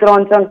सीमित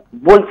रहन्छन्,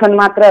 बोल्छन्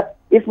मात्र।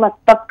 यसमा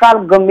तत्काल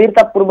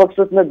गम्भीरतापूर्वक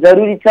सोच्न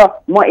जरुरी छ।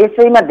 म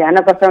यसैमा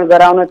ध्यानकर्षण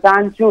गराउन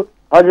चाहन्छु।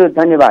 हजुर,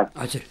 धन्यवाद।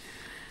 हजुर,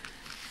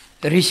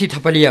 ऋषि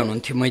थपलिया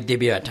हुनुहुन्थ्यो मै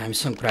देवीबाट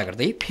हामीसँग कुरा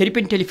गर्दै। फेरि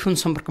पनि टेलिफोन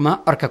सम्पर्कमा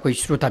अर्का कोही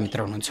श्रोता मित्र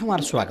हुनुहुन्छ,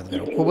 उहाँहरू स्वागत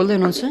गरौँ। को बोल्दै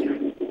हुनुहुन्छ?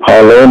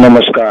 हेलो,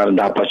 नमस्कार।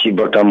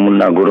 दापासीबाट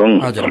मुन्ना गुरुङ।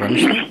 हजुर,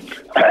 भन्नुहोस् न।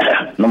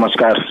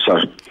 नमस्कार सर।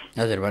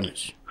 हजुर,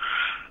 भन्नुहोस्।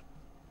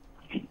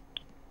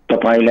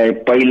 तपाईँलाई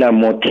पहिला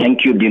म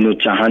थ्याङ्क यू दिनु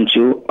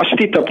चाहन्छु।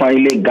 अस्ति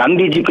तपाईँले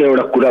गान्धीजीको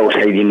एउटा कुरा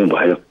उठाइदिनु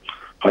भयो,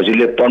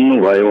 हजुरले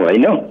पढ्नुभयो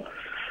होइन?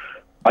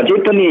 अझै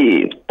पनि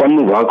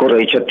पढ्नु भएको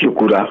रहेछ त्यो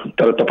कुरा,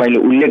 तर तपाईँले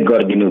उल्लेख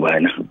गरिदिनु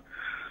भएन।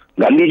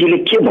 गान्धीजीले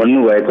के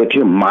भन्नुभएको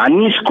थियो?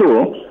 मानिसको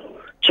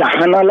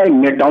चाहनालाई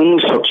मेटाउनु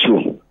सक्छु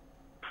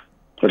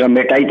र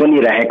मेटाइ पनि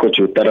रहेको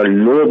छु, तर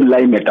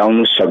लोभलाई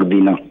मेटाउनु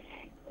सक्दिनँ।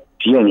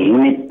 यो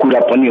हुने कुरा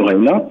पनि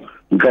होइन,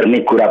 गर्ने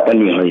कुरा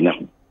पनि होइन।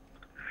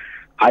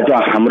 आज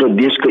हाम्रो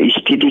देशको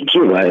स्थिति के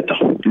भयो त?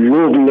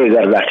 लोभले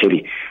गर्दाखेरि।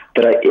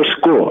 तर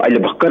यसको अहिले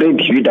भर्खरै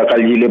भिवी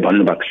ढकालजीले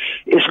भन्नुभएको,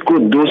 यसको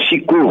दोषी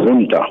को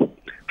हुन् त?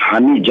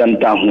 हामी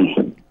जनता हुन्।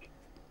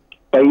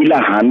 पहिला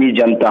हामी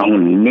जनता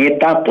हुन्,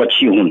 नेता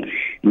पछि हुन्।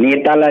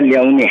 नेतालाई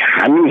ल्याउने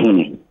हामी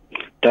हुन्,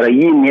 तर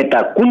यी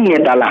नेता कुन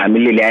नेतालाई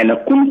हामीले ल्याएन,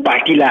 कुन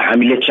पार्टीलाई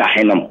हामीले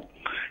चाहेनौँ।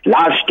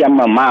 लास्ट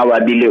टाइममा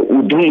माओवादीले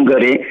उधुम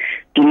गरे,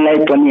 तिनलाई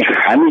पनि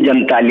हामी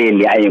जनताले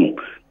ल्यायौँ।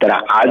 तर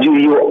आज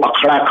यो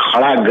अखडा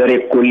खडा गरे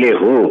कसले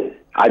हो?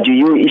 आज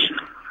यो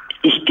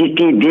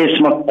स्थिति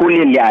देशमा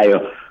कसले ल्यायो?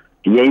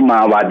 यही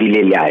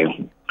माओवादीले ल्यायो।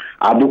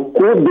 अब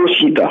को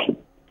दोषी त?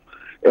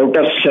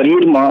 एउटा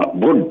शरीरमा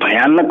बहुत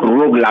भयानक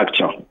रोग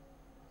लाग्छ,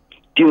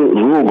 त्यो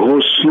रोग हो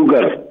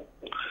सुगर।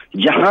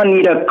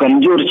 जहाँनिर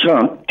कमजोर छ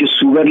त्यो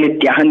सुगरले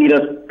त्यहाँनिर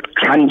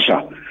खान्छ।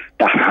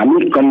 त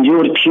हामी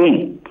कमजोर थियौँ,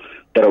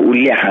 तर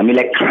उसले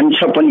हामीलाई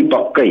खान्छ पनि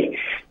पक्कै।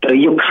 तर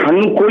यो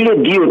खानु कसले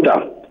दियो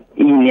त?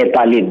 यी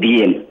नेताले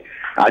दिएन।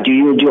 आज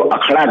यो जो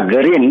अखडा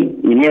गरेन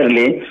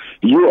यिनीहरूले,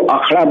 यो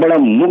अखडाबाट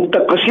मुक्त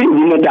कसरी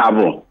हुने त?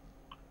 अब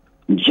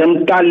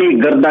जनताले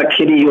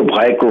गर्दाखेरि यो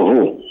भएको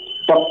हो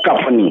पक्का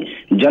पनि।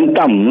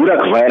 जनता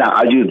मूर्ख भएर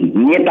आज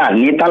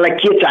नेतालाई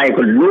के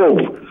चाहेको? लोभ।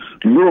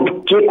 लोभ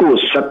के को?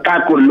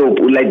 सत्ताको लोभ।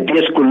 उसलाई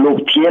देशको लोभ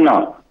थिएन।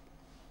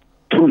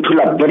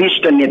 ठुल्ठुला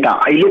वरिष्ठ नेता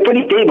अहिले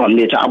पनि त्यही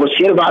भन्दैछ। अब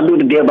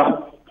शेरबहादुर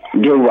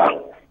देउवा,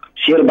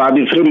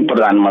 शेरबहादुर फेरि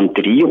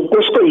प्रधानमन्त्री। यो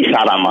कसको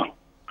इसारामा?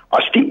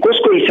 अस्ति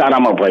कसको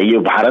इसारामा भए? यो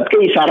भारतकै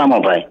इसारामा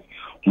भए।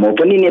 म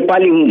पनि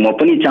नेपाली हुँ, म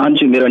पनि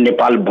चाहन्छु मेरो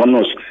नेपाल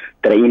बनोस्,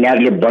 तर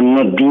यिनीहरूले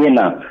बन्न दिएन।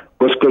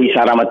 कसको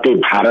इसारामा? त्यही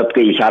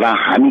भारतको इसारा।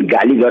 हामी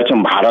गाली गर्छौँ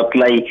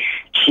भारतलाई,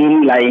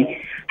 चीनलाई।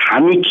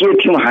 हामी के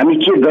थियौँ? हामी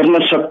के गर्न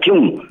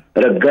सक्थ्यौँ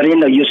र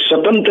गरेन? यो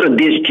स्वतन्त्र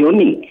देश थियो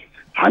नि।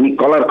 हामी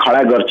कलर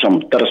खडा गर्छौँ,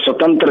 तर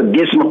स्वतन्त्र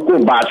देशमा को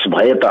बास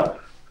भयो त?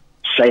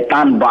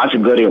 शैतान बास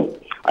गर्यो।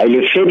 अहिले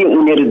फेरि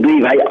उनीहरू दुई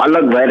भाइ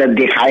अलग भएर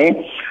देखाए,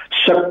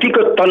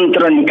 शक्तिको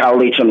तन्त्र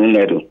निकाल्दैछन्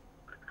उनीहरू।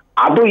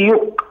 अब यो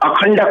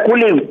अखण्ड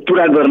कसले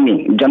पुरा गर्ने?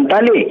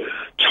 जनताले।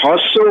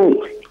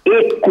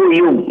 601 को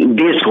यो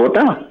देश हो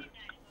त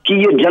कि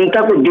यो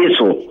जनताको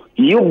देश हो?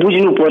 यो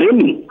बुझ्नु पर्यो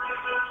नि।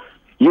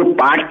 यो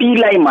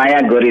पार्टीलाई माया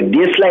गरे,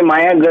 देशलाई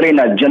माया गरेन।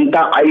 जनता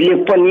अहिले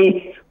पनि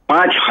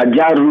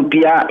 5000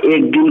 रुपियाँ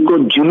एक दिनको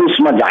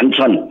जुलुसमा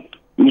जान्छन्।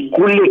 यी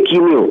कसले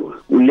किन्यो?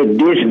 उसले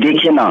देश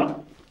देखेन,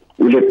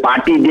 उसले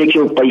पार्टी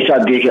देख्यो, पैसा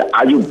देख्यो।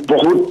 आज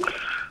बहुत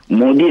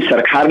मोदी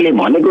सरकारले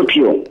भनेको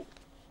थियो,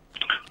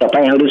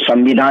 तपाईहरु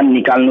संविधान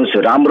निकाल्नुस्,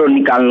 राम्रो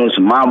निकाल्नुस्,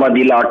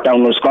 माओवादीलाई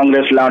हटाउनुस्,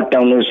 कांग्रेसलाई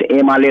हटाउनुस्,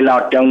 एमालेलाई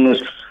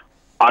हटाउनुस्,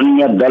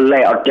 अन्य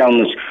दललाई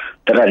हटाउनुस्।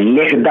 तर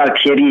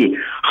लेख्दाखेरि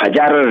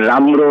हजार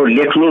राम्रो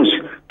लेख्नुस्,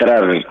 तर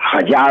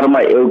 1000 मा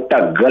एउटा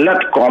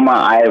गलत कमा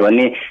आयो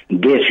भने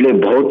देशले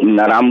बहुत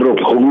नराम्रो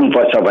भोग्नु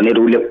पर्छ भनेर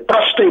उले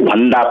प्रष्टै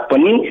भन्दा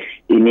पनि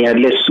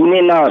यिनीहरूले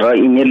सुनेन र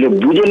यिनीहरूले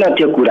बुझेन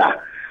त्यो कुरा।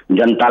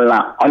 जनतालाई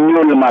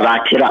अन्यलमा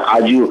राखेर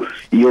आज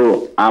यो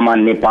आमा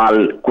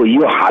नेपालको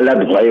यो हालत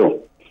भयो।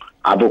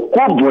 अब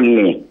को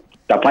बोल्ने?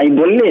 तपाई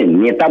बोल्ने?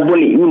 नेता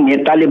बोल्ने? यी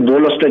नेताले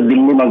बोलोस् त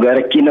दिल्लीमा गएर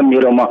किन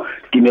मेरोमा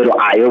तिम्रो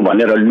आयो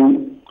भनेर। लु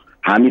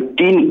हामी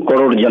 3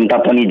 करोड जनता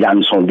पनि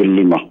जान्छौं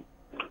दिल्लीमा।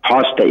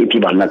 हस् त यति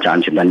भन्न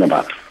चाहन्छु।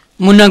 धन्यवाद।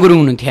 मुन्ना गुरुङ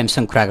हुनुहुन्थ्यो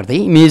हामीसँग कुरा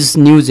गर्दै।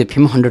 इमेज न्युज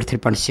एफएम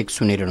 103.6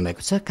 सुनिरहनु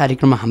भएको छ।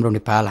 कार्यक्रममा हाम्रो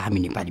नेपाल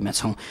हामी नेपालीमा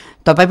छौँ।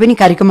 तपाईँ पनि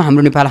कार्यक्रममा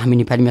हाम्रो नेपाल हामी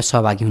नेपालीमा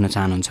सहभागी हुन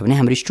चाहनुहुन्छ भने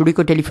हाम्रो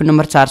स्टुडियोको टेलिफोन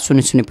नम्बर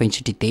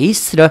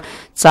 40065323 र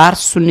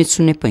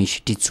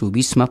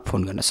 40065424मा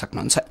फोन गर्न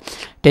सक्नुहुन्छ।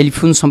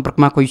 टेलिफोन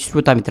सम्पर्कमा कोही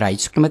श्रोता मित्र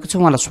आइसक्नु भएको छ,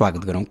 उहाँलाई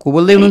स्वागत गरौँ। को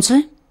बोल्दै हुनुहुन्छ?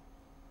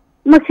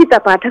 म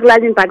सीता पाठक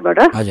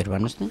लाजिमपाटबाट। हजुर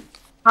भन्नुहोस् न।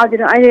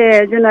 हजुर,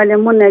 अहिले जुन अहिले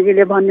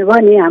मुन्नाजीले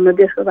भन्नुभयो नि हाम्रो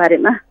देशको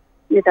बारेमा,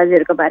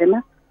 नेताजीहरूको बारेमा,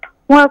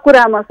 उहाँ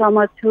कुरामा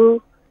सहमत छु।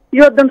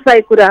 यो एकदम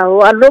सही कुरा हो।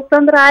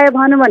 लोकतन्त्र आयो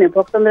भन्यो भने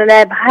भोकतन्त्र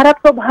ल्याए।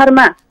 भारतको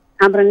भरमा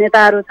हाम्रो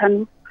नेताहरू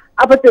छन्।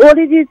 अब त्यो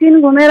ओलीजी चीन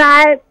घुमेर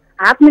आए,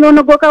 हात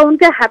मिलाउन गएका हुन्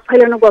क्या हात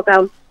फैलाउन गएका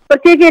हुन्, तर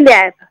के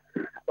ल्याए त?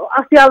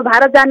 अस्ति अब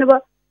भारत जानुभयो,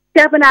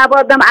 त्यहाँ पनि अब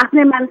एकदम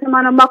आफ्नै मान्छेमा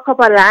मक्ख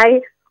परेर आए।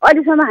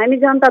 अहिलेसम्म हामी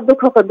जनता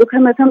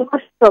दुःखमा छौँ,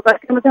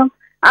 कष्टमा छौँ।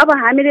 अब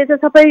हामीले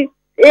चाहिँ सबै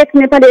एक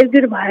नेपाली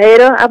एकजुट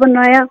भएर अब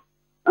नयाँ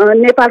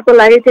नेपालको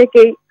लागि चाहिँ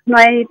केही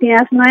नयाँ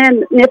इतिहास,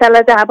 नयाँ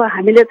नेतालाई चाहिँ अब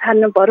हामीले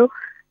छान्नु पर्यो।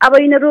 अब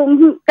यिनीहरू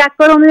काग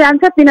कराउनु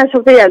जान्छ, पिना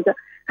सोक्दै जान्छ।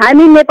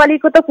 हामी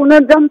नेपालीको त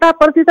कुनै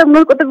जनताप्रति त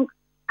उनीहरूको त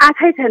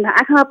आँखै छैन,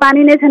 आँखामा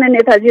पानी नै छैन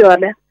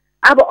नेताजीहरूलाई।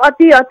 अब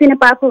अति नै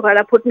पापको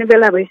घडा फुट्ने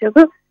बेला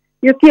भइसक्यो।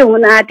 यो के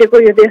हुन आँटेको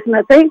यो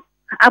देशमा चाहिँ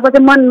अब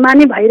चाहिँ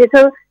मनमानी भइरहेछ।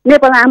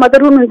 नेपाल आमा त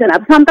रुनुहुन्छ।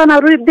 अब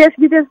सन्तानहरू देश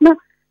विदेशमा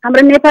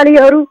हाम्रो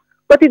नेपालीहरू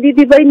कति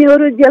दिदी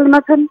बहिनीहरू जेलमा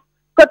छन्,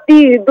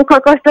 कति दुःख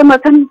कष्टमा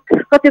छन्,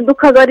 कति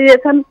दुःख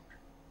गरिरहेछन्।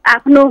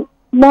 आफ्नो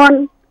मन,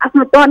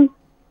 आफ्नो तन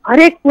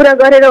हरेक कुरा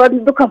गरेर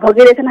दुःख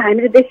भोगिरहेछन्,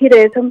 हामीले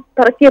देखिरहेछौँ।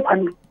 तर के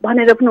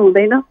भनेर पनि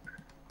हुँदैन।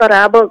 तर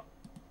अब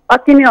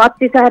अति नै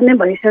अत्याचार नै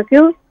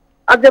भइसक्यो।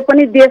 अझ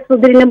पनि देश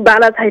सुध्रिने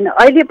बाला छैन।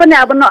 अहिले पनि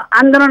अब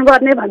आन्दोलन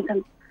गर्ने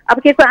भन्छन्। अब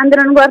के को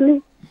आन्दोलन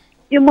गर्ने?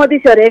 यो मोदी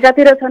सर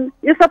एकातिर छन्,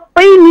 यो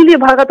सबै मिली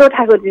भगत हो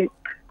ठाकुरजी।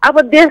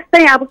 अब देश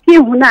चाहिँ अब के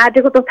हुन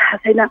आँटेको त थाहा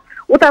छैन।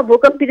 उता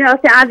भूकम्पले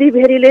अस्ति आँधी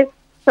भेरीले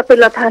सबै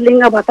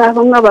लथालिङ्ग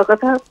भत्ताभङ्ग भएको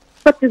छ।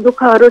 कति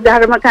दुःखहरू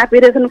जाडोमा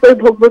कापिरहेछन्, कोही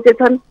भोक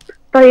छन्।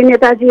 तर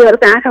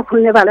नेताजीहरूको आँखा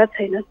खुल्नेवाला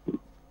छैन।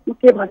 म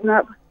के भन्नु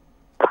अब।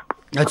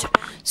 अच्छा,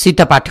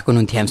 सीता पाठक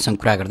हुनुहुन्थ्यो हामीसँग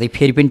कुरा गर्दै।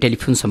 फेरि पनि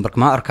टेलिफोन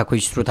सम्पर्कमा अर्का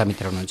कोही श्रोता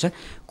मित्र हुनुहुन्छ।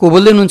 को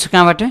बोल्दै हुनुहुन्छ,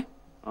 कहाँबाट?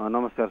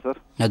 नमस्कार सर।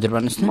 हजुर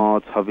भन्नुहोस् न।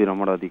 म छवि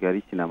रमण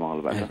अधिकारी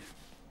सिनामङ्गलबाट।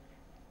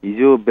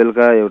 हिजो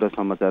बेलुका एउटा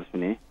समाचार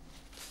सुने,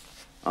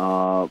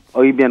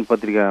 अघि बिहान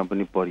पत्रिकामा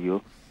पनि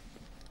पढियो।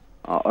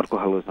 अर्को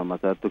खालको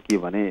समाचार त के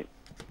भने,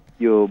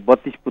 यो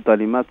 32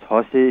 पुतलीमा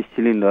 600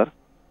 सिलिन्डर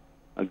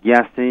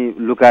ग्यास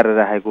चाहिँ लुकाएर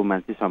राखेको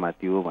मान्छे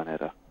समातियो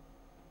भनेर।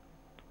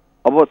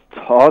 अब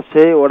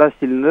 600वटा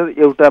सिलिन्डर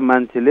एउटा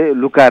मान्छेले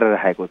लुकाएर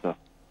राखेको छ।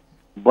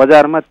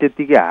 बजारमा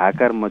त्यत्तिकै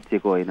हाहाकार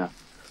मचिएको होइन।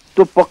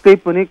 त्यो पक्कै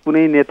पनि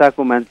कुनै नेताको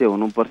मान्छे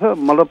हुनुपर्छ,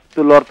 मतलब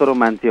त्यो लरतरो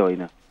मान्छे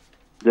होइन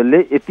जसले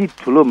यति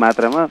ठुलो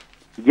मात्रामा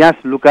ग्यास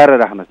लुकाएर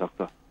राख्न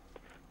सक्छ।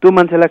 त्यो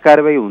मान्छेलाई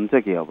कारबाही हुन्छ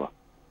के? अब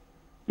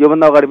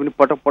योभन्दा अगाडि पनि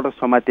पटक पटक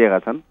समातिएका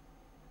छन्।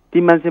 ती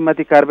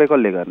मान्छेमाथि कारबाही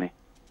कसले गर्ने?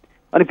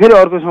 अनि फेरि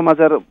अर्को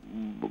समाचार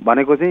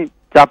भनेको चाहिँ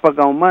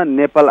चापागाउँमा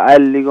नेपाल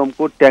आयल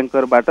निगमको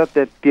ट्याङ्करबाट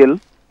त्यहाँ तेल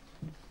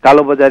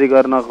कालोबजारी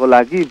गर्नको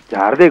लागि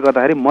झार्दै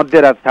गर्दाखेरि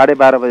मध्यरात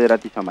 12:30 बजे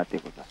राति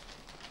समातिएको छ।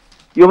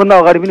 योभन्दा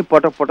अगाडि पनि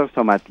पटक पटक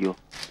समातियो।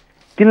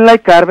 तिनलाई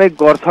कारबाही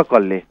गर्छ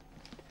कसले?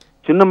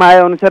 सुन्नमा आए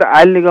अनुसार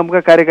आयल निगमका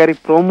कार्यकारी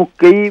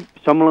प्रमुखकै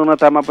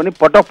संलग्नतामा पनि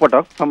पटक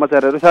पटक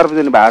समाचारहरू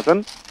सार्वजनिक भएको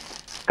छन्।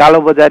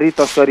 कालोबजारी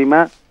तस्करीमा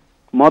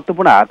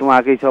महत्त्वपूर्ण हात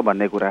उहाँकै छ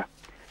भन्ने कुरा।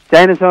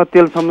 चाइनासँग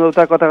तेल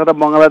सम्झौता कता कता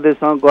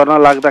बङ्गलादेशसँग गर्न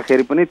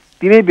लाग्दाखेरि पनि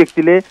तिनै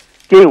व्यक्तिले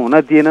केही हुन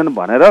दिएनन्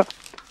भनेर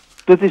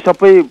त्यो चाहिँ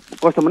सबै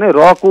कस्तो भने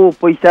रको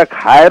पैसा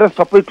खाएर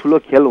सबै ठुलो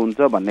खेल हुन्छ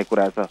भन्ने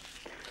कुरा छ।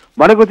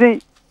 भनेको चाहिँ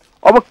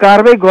अब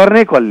कारबाही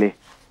गर्ने कसले?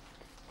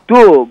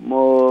 त्यो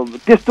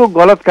त्यस्तो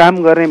गलत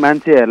काम गर्ने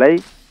मान्छेहरूलाई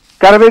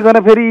कारबाही गर्न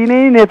फेरि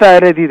यिनै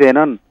नेताहरूले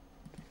दिँदैनन्।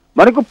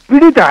 भनेको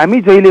पीडित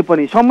हामी जहिले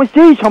पनि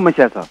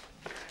समस्या छ।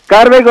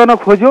 कारबाही गर्न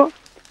खोज्यो,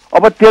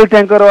 अब तेल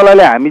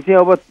ट्याङ्करवालाले हामी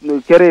चाहिँ अब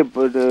के अरे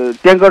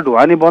ट्याङ्कर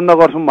ढुवानी बन्द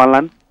गर्छौँ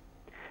भन्लान्।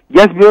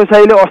 ग्यास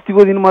व्यवसायीले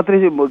अस्तिको दिन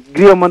मात्रै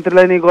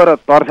गृहमन्त्रीलाई नै गएर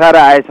तर्साएर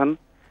आएछन्,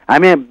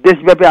 हामी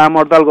देशव्यापी आम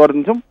हडताल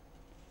गरिदिन्छौँ,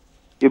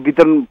 यो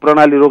वितरण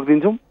प्रणाली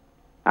रोकिदिन्छौँ,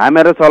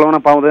 हामीहरू चलाउन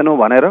पाउँदैनौँ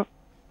भनेर।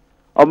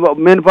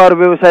 अब मेन पावर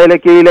व्यवसायीले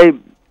केहीलाई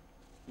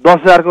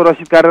 10,000 को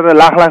रसिद काटेर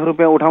लाख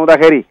रुपियाँ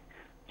उठाउँदाखेरि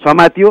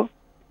समातियो,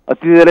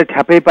 तिनीहरूले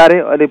ठ्याप्पै पारे।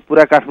 अहिले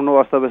पुरा काठमाडौँ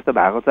अस्तव्यस्त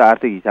भएको छ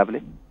आर्थिक हिसाबले।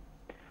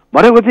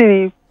 भनेको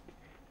चाहिँ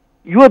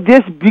यो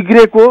देश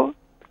बिग्रेको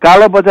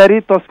कालोबजारी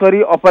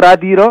तस्करी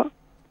अपराधी र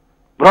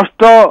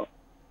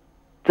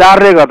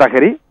भ्रष्टाचारले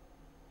गर्दाखेरि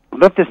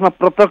र त्यसमा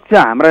प्रत्यक्ष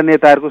हाम्रा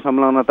नेताहरूको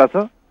संलग्नता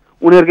छ।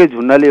 उनीहरूकै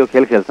झुन्डले यो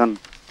खेल खेल्छन्।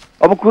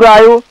 अब कुरा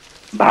आयो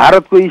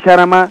भारतको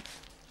इसारामा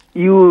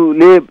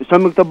युले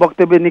संयुक्त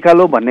वक्तव्य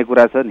निकालो भन्ने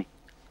कुरा छ नि।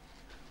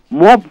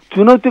 म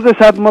चुनौतीको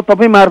साथ म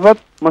तपाईँ मार्फत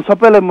म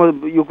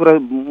सबैलाई यो कुरा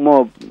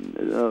म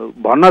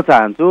भन्न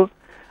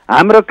चाहन्छु।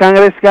 हाम्रो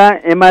काङ्ग्रेसका,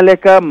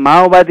 एमालेका,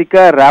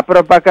 माओवादीका,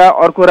 राप्रपाका,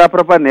 अर्को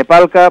राप्रपा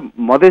नेपालका,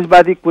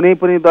 मधेसवादी कुनै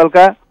पनि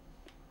दलका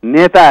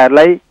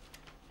नेताहरूलाई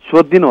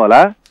सोधिदिनु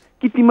होला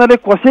कि तिमीहरूले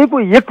कसैको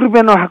 1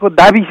 रुपियाँ नखाएको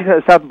दाबी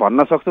साथ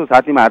भन्न सक्छौ?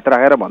 छातीमा हात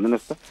राखेर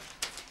भनिदिनुहोस् त।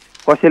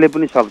 कसैले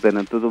पनि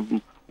सक्दैनन्। त्यो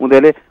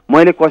उनीहरूले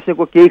मैले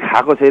कसैको केही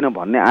खाएको छैन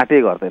भन्ने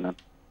आँटै गर्दैनन्।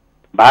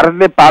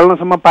 भारतले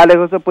पाल्नसम्म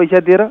पालेको छ पैसा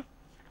दिएर।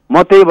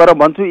 म त्यही भएर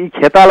भन्छु यी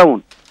खेताला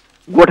हुन्,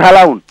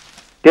 गोठाला हुन्,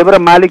 त्यही भएर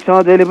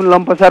मालिकसँग जहिले पनि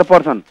लम्पसार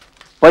पर्छन्।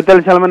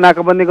 45 सालमा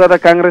नाकाबन्दी गर्दा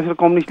काङ्ग्रेस र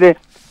कम्युनिस्टले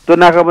त्यो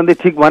नाकाबन्दी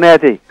ठिक भनेको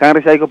थिए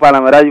काङ्ग्रेस आईको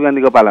पालामा, राजीव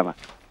गान्धीको पालामा।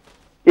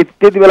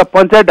 त्यति बेला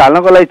पञ्चायत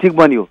ढाल्नको लागि ठिक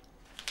बनियो।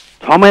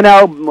 6 महिना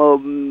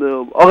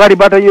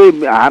अगाडिबाट यो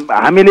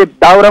हामीले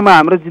दाउरामा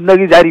हाम्रो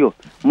जिन्दगी जारी हो।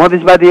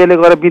 मधेसवादीहरूले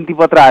गएर बिन्ती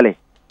पत्र हाले।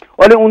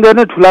 अहिले उनीहरू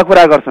नै ठुला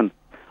कुरा गर्छन्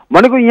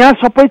भनेको यहाँ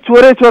सबै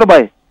चोरै चोर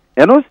भए।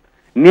 हेर्नुहोस्,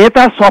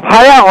 नेता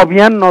सफाया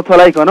अभियान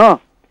नचलाइकन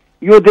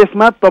यो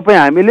देशमा तपाईँ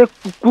हामीले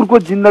कुकुरको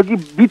जिन्दगी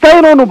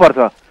बिताइरहनु पर्छ।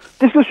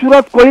 त्यसको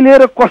सुरुवात कहिले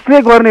र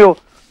कसले गर्ने हो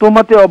त्यो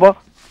मात्रै अब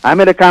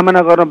हामीले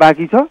कामना गर्न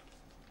बाँकी छ।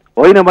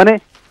 होइन भने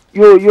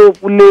यो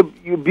उसले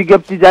यो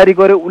विज्ञप्ति जारी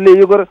गर्यो, उसले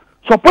यो गर्यो,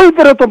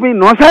 सबैतिर तपाईँ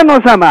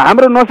नसामा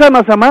हाम्रो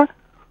नसामा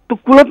त्यो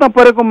कुलतमा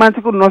परेको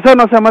मान्छेको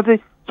नसामा चाहिँ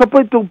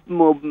सबै त्यो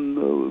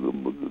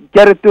के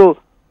अरे त्यो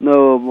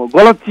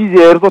गलत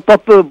चिजहरूको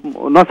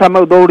तत्त्व नसामा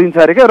दौडिन्छ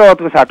अरे क्या,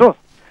 रगतको साटो।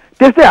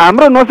 त्यस्तै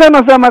हाम्रो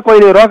नसामा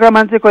कहिले रका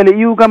मान्छे, कहिले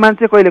युका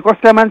मान्छे, कहिले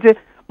कसका मान्छे,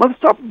 मतलब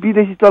सब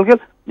विदेशी चलखेल।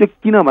 यो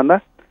किन भन्दा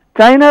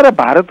चाइना र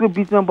भारतको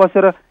बिचमा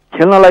बसेर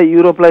खेल्नलाई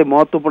युरोपलाई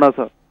महत्त्वपूर्ण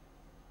छ।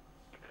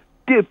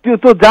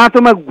 त्यो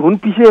जाँतोमा घुन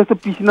पिसे जस्तो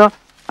पिस्न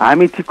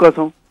हामी ठिक्क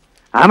छौँ।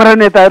 हाम्रा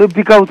नेताहरू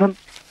बिकाउ छन्।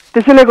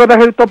 त्यसैले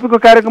गर्दाखेरि तपाईँको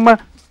कार्यक्रममा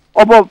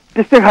अब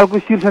त्यस्तै खालको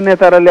शीर्ष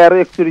नेताहरू ल्याएर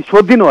एकचोटि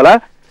सोधिदिनु होला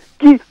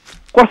कि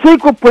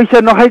कसैको पैसा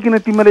नखाइकन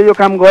तिमीले यो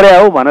काम गरे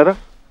हो भनेर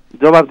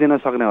जवाब दिन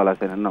सक्ने होला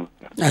छैन।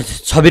 नमस्कार।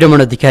 छविरमण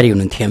अधिकारी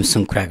हुनुहुन्थ्यो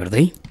हामीसँग कुरा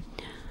गर्दै।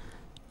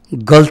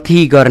 गल्ती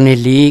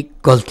गर्नेले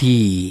गल्ती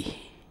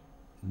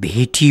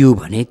भेटियो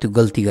भने त्यो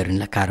गल्ती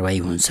गर्नेलाई कारवाही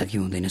हुन्छ कि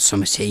हुँदैन,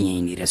 समस्या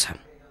यहीँनिर छ।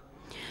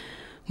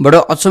 बडो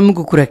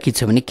अचम्मको कुरा के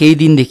छ भने केही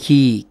दिनदेखि,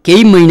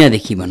 केही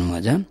महिनादेखि भनौँ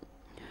अझ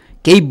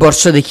केही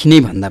वर्षदेखि नै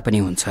भन्दा पनि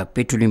हुन्छ,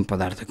 पेट्रोलियम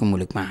पदार्थको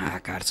मुलुकमा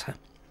हाहाकार छ।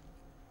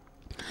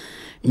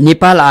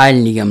 नेपाल आयल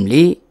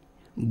निगमले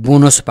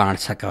बोनस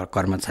बाँड्छ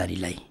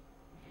कर्मचारीलाई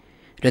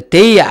र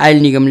त्यही आयल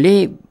निगमले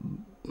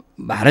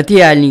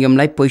भारतीय आयल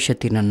निगमलाई पैसा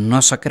तिर्न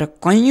नसकेर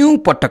कैयौँ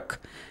पटक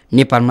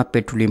नेपालमा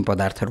पेट्रोलियम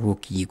पदार्थ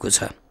रोकिएको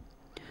छ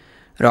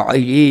र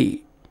अहिले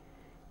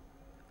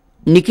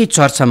निकै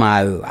चर्चामा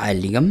आयो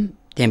आयल निगम।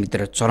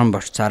 त्यहाँभित्र चरम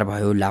भ्रष्टाचार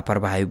भयो,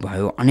 लापरवाही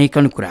भयो,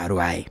 अनेकन कुराहरू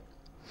आए।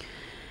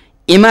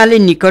 एमाले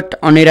निकट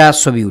अनेरा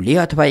सबिउले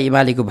अथवा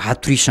एमालेको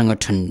भातृ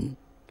सङ्गठन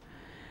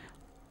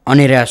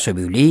अनेरा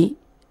सबिउले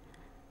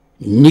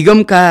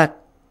निगमका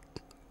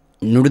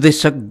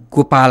निर्देशक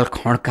गोपाल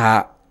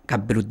खड्काका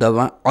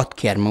विरुद्धमा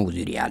अख्तियारमा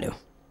उजुरिहाल्यो,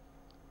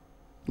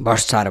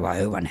 भ्रष्टाचार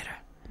भयो भनेर।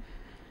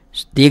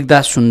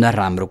 देख्दा सुन्दा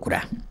राम्रो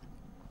कुरा।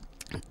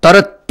 तर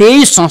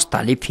त्यही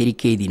संस्थाले फेरि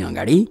केही दिन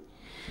अगाडि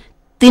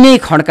तिनै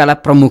खड्कालाई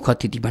प्रमुख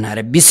अतिथि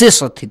बनाएर,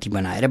 विशेष अतिथि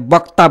बनाएर,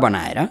 वक्ता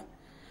बनाएर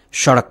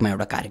सडकमा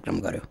एउटा कार्यक्रम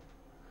गर्यो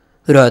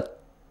र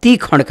ती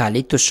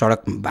खड्काले त्यो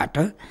सडकबाट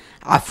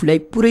आफूलाई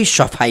पुरै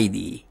सफाई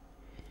दिए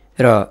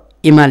र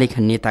एमालेका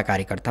नेता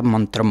कार्यकर्ता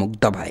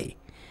मन्त्रमुग्ध भए।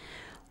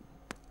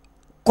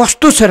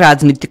 कस्तो छ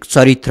राजनीतिक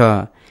चरित्र?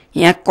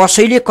 यहाँ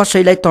कसैले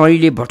कसैलाई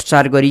तैँले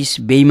भ्रष्टाचार गरिस्,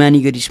 बेइमानी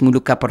गरिस्,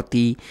 मुलुकका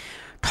प्रति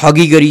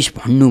ठगी गरिस्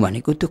भन्नु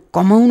भनेको त्यो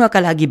कमाउनका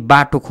लागि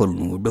बाटो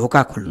खोल्नु हो,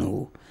 ढोका खोल्नु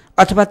हो,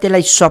 अथवा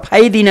त्यसलाई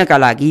सफाई दिनका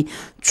लागि,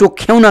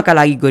 चोख्याउनका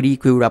लागि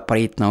गरिएको एउटा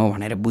प्रयत्न हो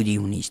भनेर बुझी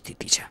हुने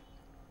स्थिति छ।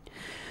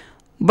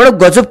 बडो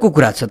गजबको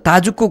कुरा छ,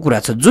 ताजुबको कुरा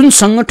छ। जुन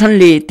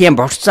सङ्गठनले त्यहाँ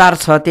भ्रष्टाचार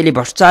छ, त्यसले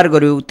भ्रष्टाचार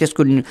गर्यो,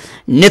 त्यसको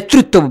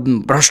नेतृत्व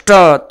भ्रष्ट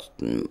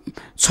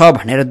छ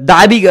भनेर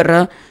दाबी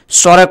गरेर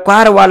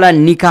सरकारवाला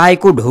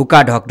निकायको ढोका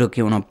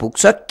ढकढक्याउन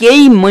पुग्छ।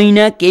 केही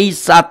महिना, केही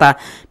साता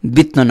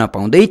बित्न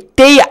नपाउँदै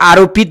त्यही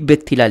आरोपित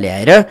व्यक्तिलाई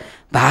ल्याएर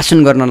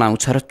भाषण गर्न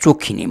लाउँछ र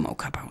चोखिने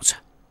मौका पाउँछ।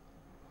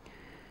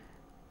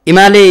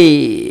 एमाले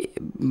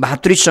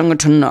भातृ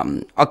सङ्गठन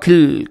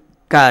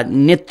अखिलका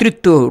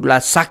नेतृत्वलाई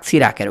साक्षी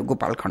राखेर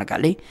गोपाल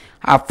खड्काले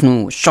आफ्नो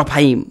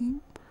सफाई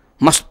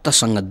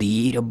मस्तसँग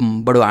दिए र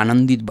बडो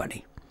आनन्दित बने।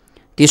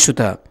 त्यसो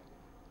त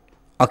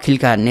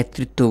अखिलका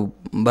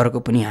नेतृत्ववर्ग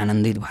पनि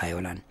आनन्दित भयो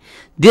होला।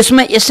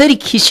 देशमा यसरी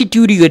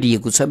खिसिट्युरी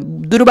गरिएको छ।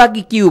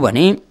 दुर्भाग्य के हो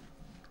भने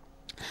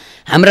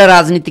हाम्रा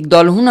राजनीतिक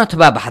दल हुन्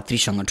अथवा भातृ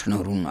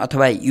सङ्गठनहरू हुन्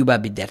अथवा युवा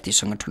विद्यार्थी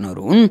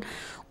सङ्गठनहरू हुन्,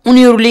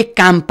 उनीहरूले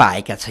काम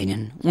पाएका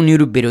छैनन्,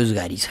 उनीहरू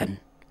बेरोजगारी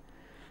छन्।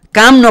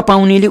 काम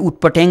नपाउनेले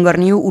उटपट्याङ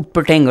गर्ने हो,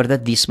 उटपट्याङ गर्दा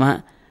देशमा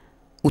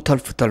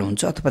उथलफुथल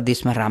हुन्छ अथवा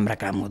देशमा राम्रा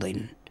काम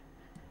हुँदैनन्।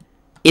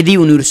 यदि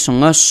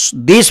उनीहरूसँग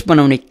देश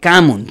बनाउने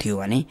काम हुन्थ्यो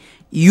भने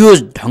यो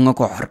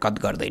ढङ्गको हरकत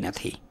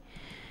गर्दैनथे।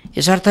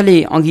 यसर्थले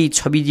अघि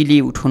छविजीले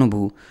उठाउनु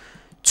भयो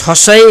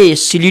 600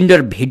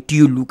 सिलिन्डर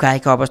भेटियो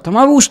लुकाएका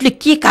अवस्थामा। अब उसले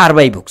के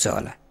कारबाही भोग्छ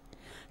होला?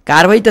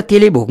 कारबाही त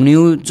त्यसले भोग्ने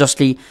हो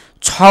जसले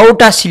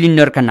 6वटा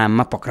सिलिन्डरका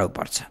नाममा पक्राउ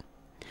पर्छ।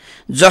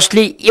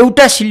 जसले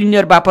एउटा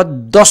सिलिन्डर बापत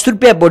 10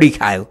 रुपियाँ बढी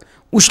खायो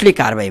उसले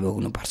कारबाही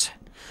भोग्नुपर्छ।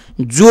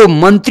 जो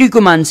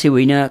मन्त्रीको मान्छे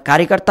होइन,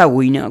 कार्यकर्ता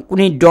होइन,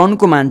 कुनै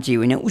डनको मान्छे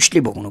होइन, उसले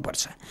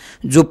भोग्नुपर्छ।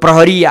 जो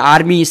प्रहरी,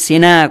 आर्मी,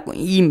 सेना,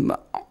 यी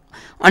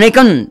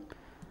अनेकन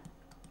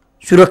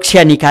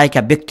सुरक्षा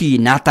निकायका व्यक्ति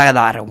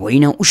नातादार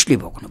होइन, उसले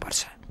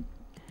भोग्नुपर्छ।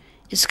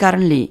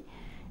 यसकारणले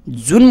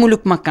जुन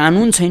मुलुकमा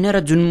कानुन छैन र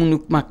जुन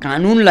मुलुकमा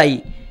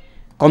कानुनलाई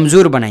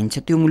कमजोर बनाइन्छ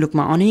त्यो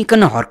मुलुकमा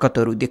अनेकन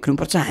हरकतहरू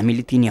देख्नुपर्छ।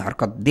 हामीले तिनी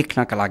हरकत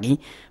देख्नका लागि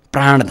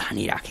प्राण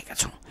धानिराखेका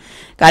छौँ।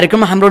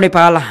 कार्यक्रममा हाम्रो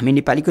नेपाल हामी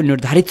नेपालीको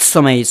निर्धारित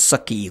समय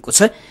सकिएको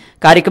छ।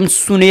 कार्यक्रम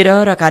सुनेर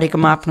र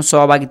कार्यक्रममा आफ्नो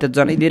सहभागिता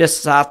जनाइदिएर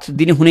साथ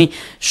दिनुहुने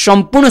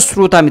सम्पूर्ण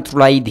श्रोता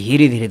मित्रलाई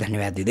धेरै धेरै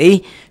धन्यवाद दिँदै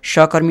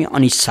सहकर्मी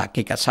अनिश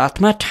साकेका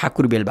साथमा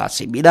ठाकुर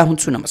बेलबासे बिदा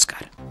हुन्छु।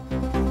 नमस्कार।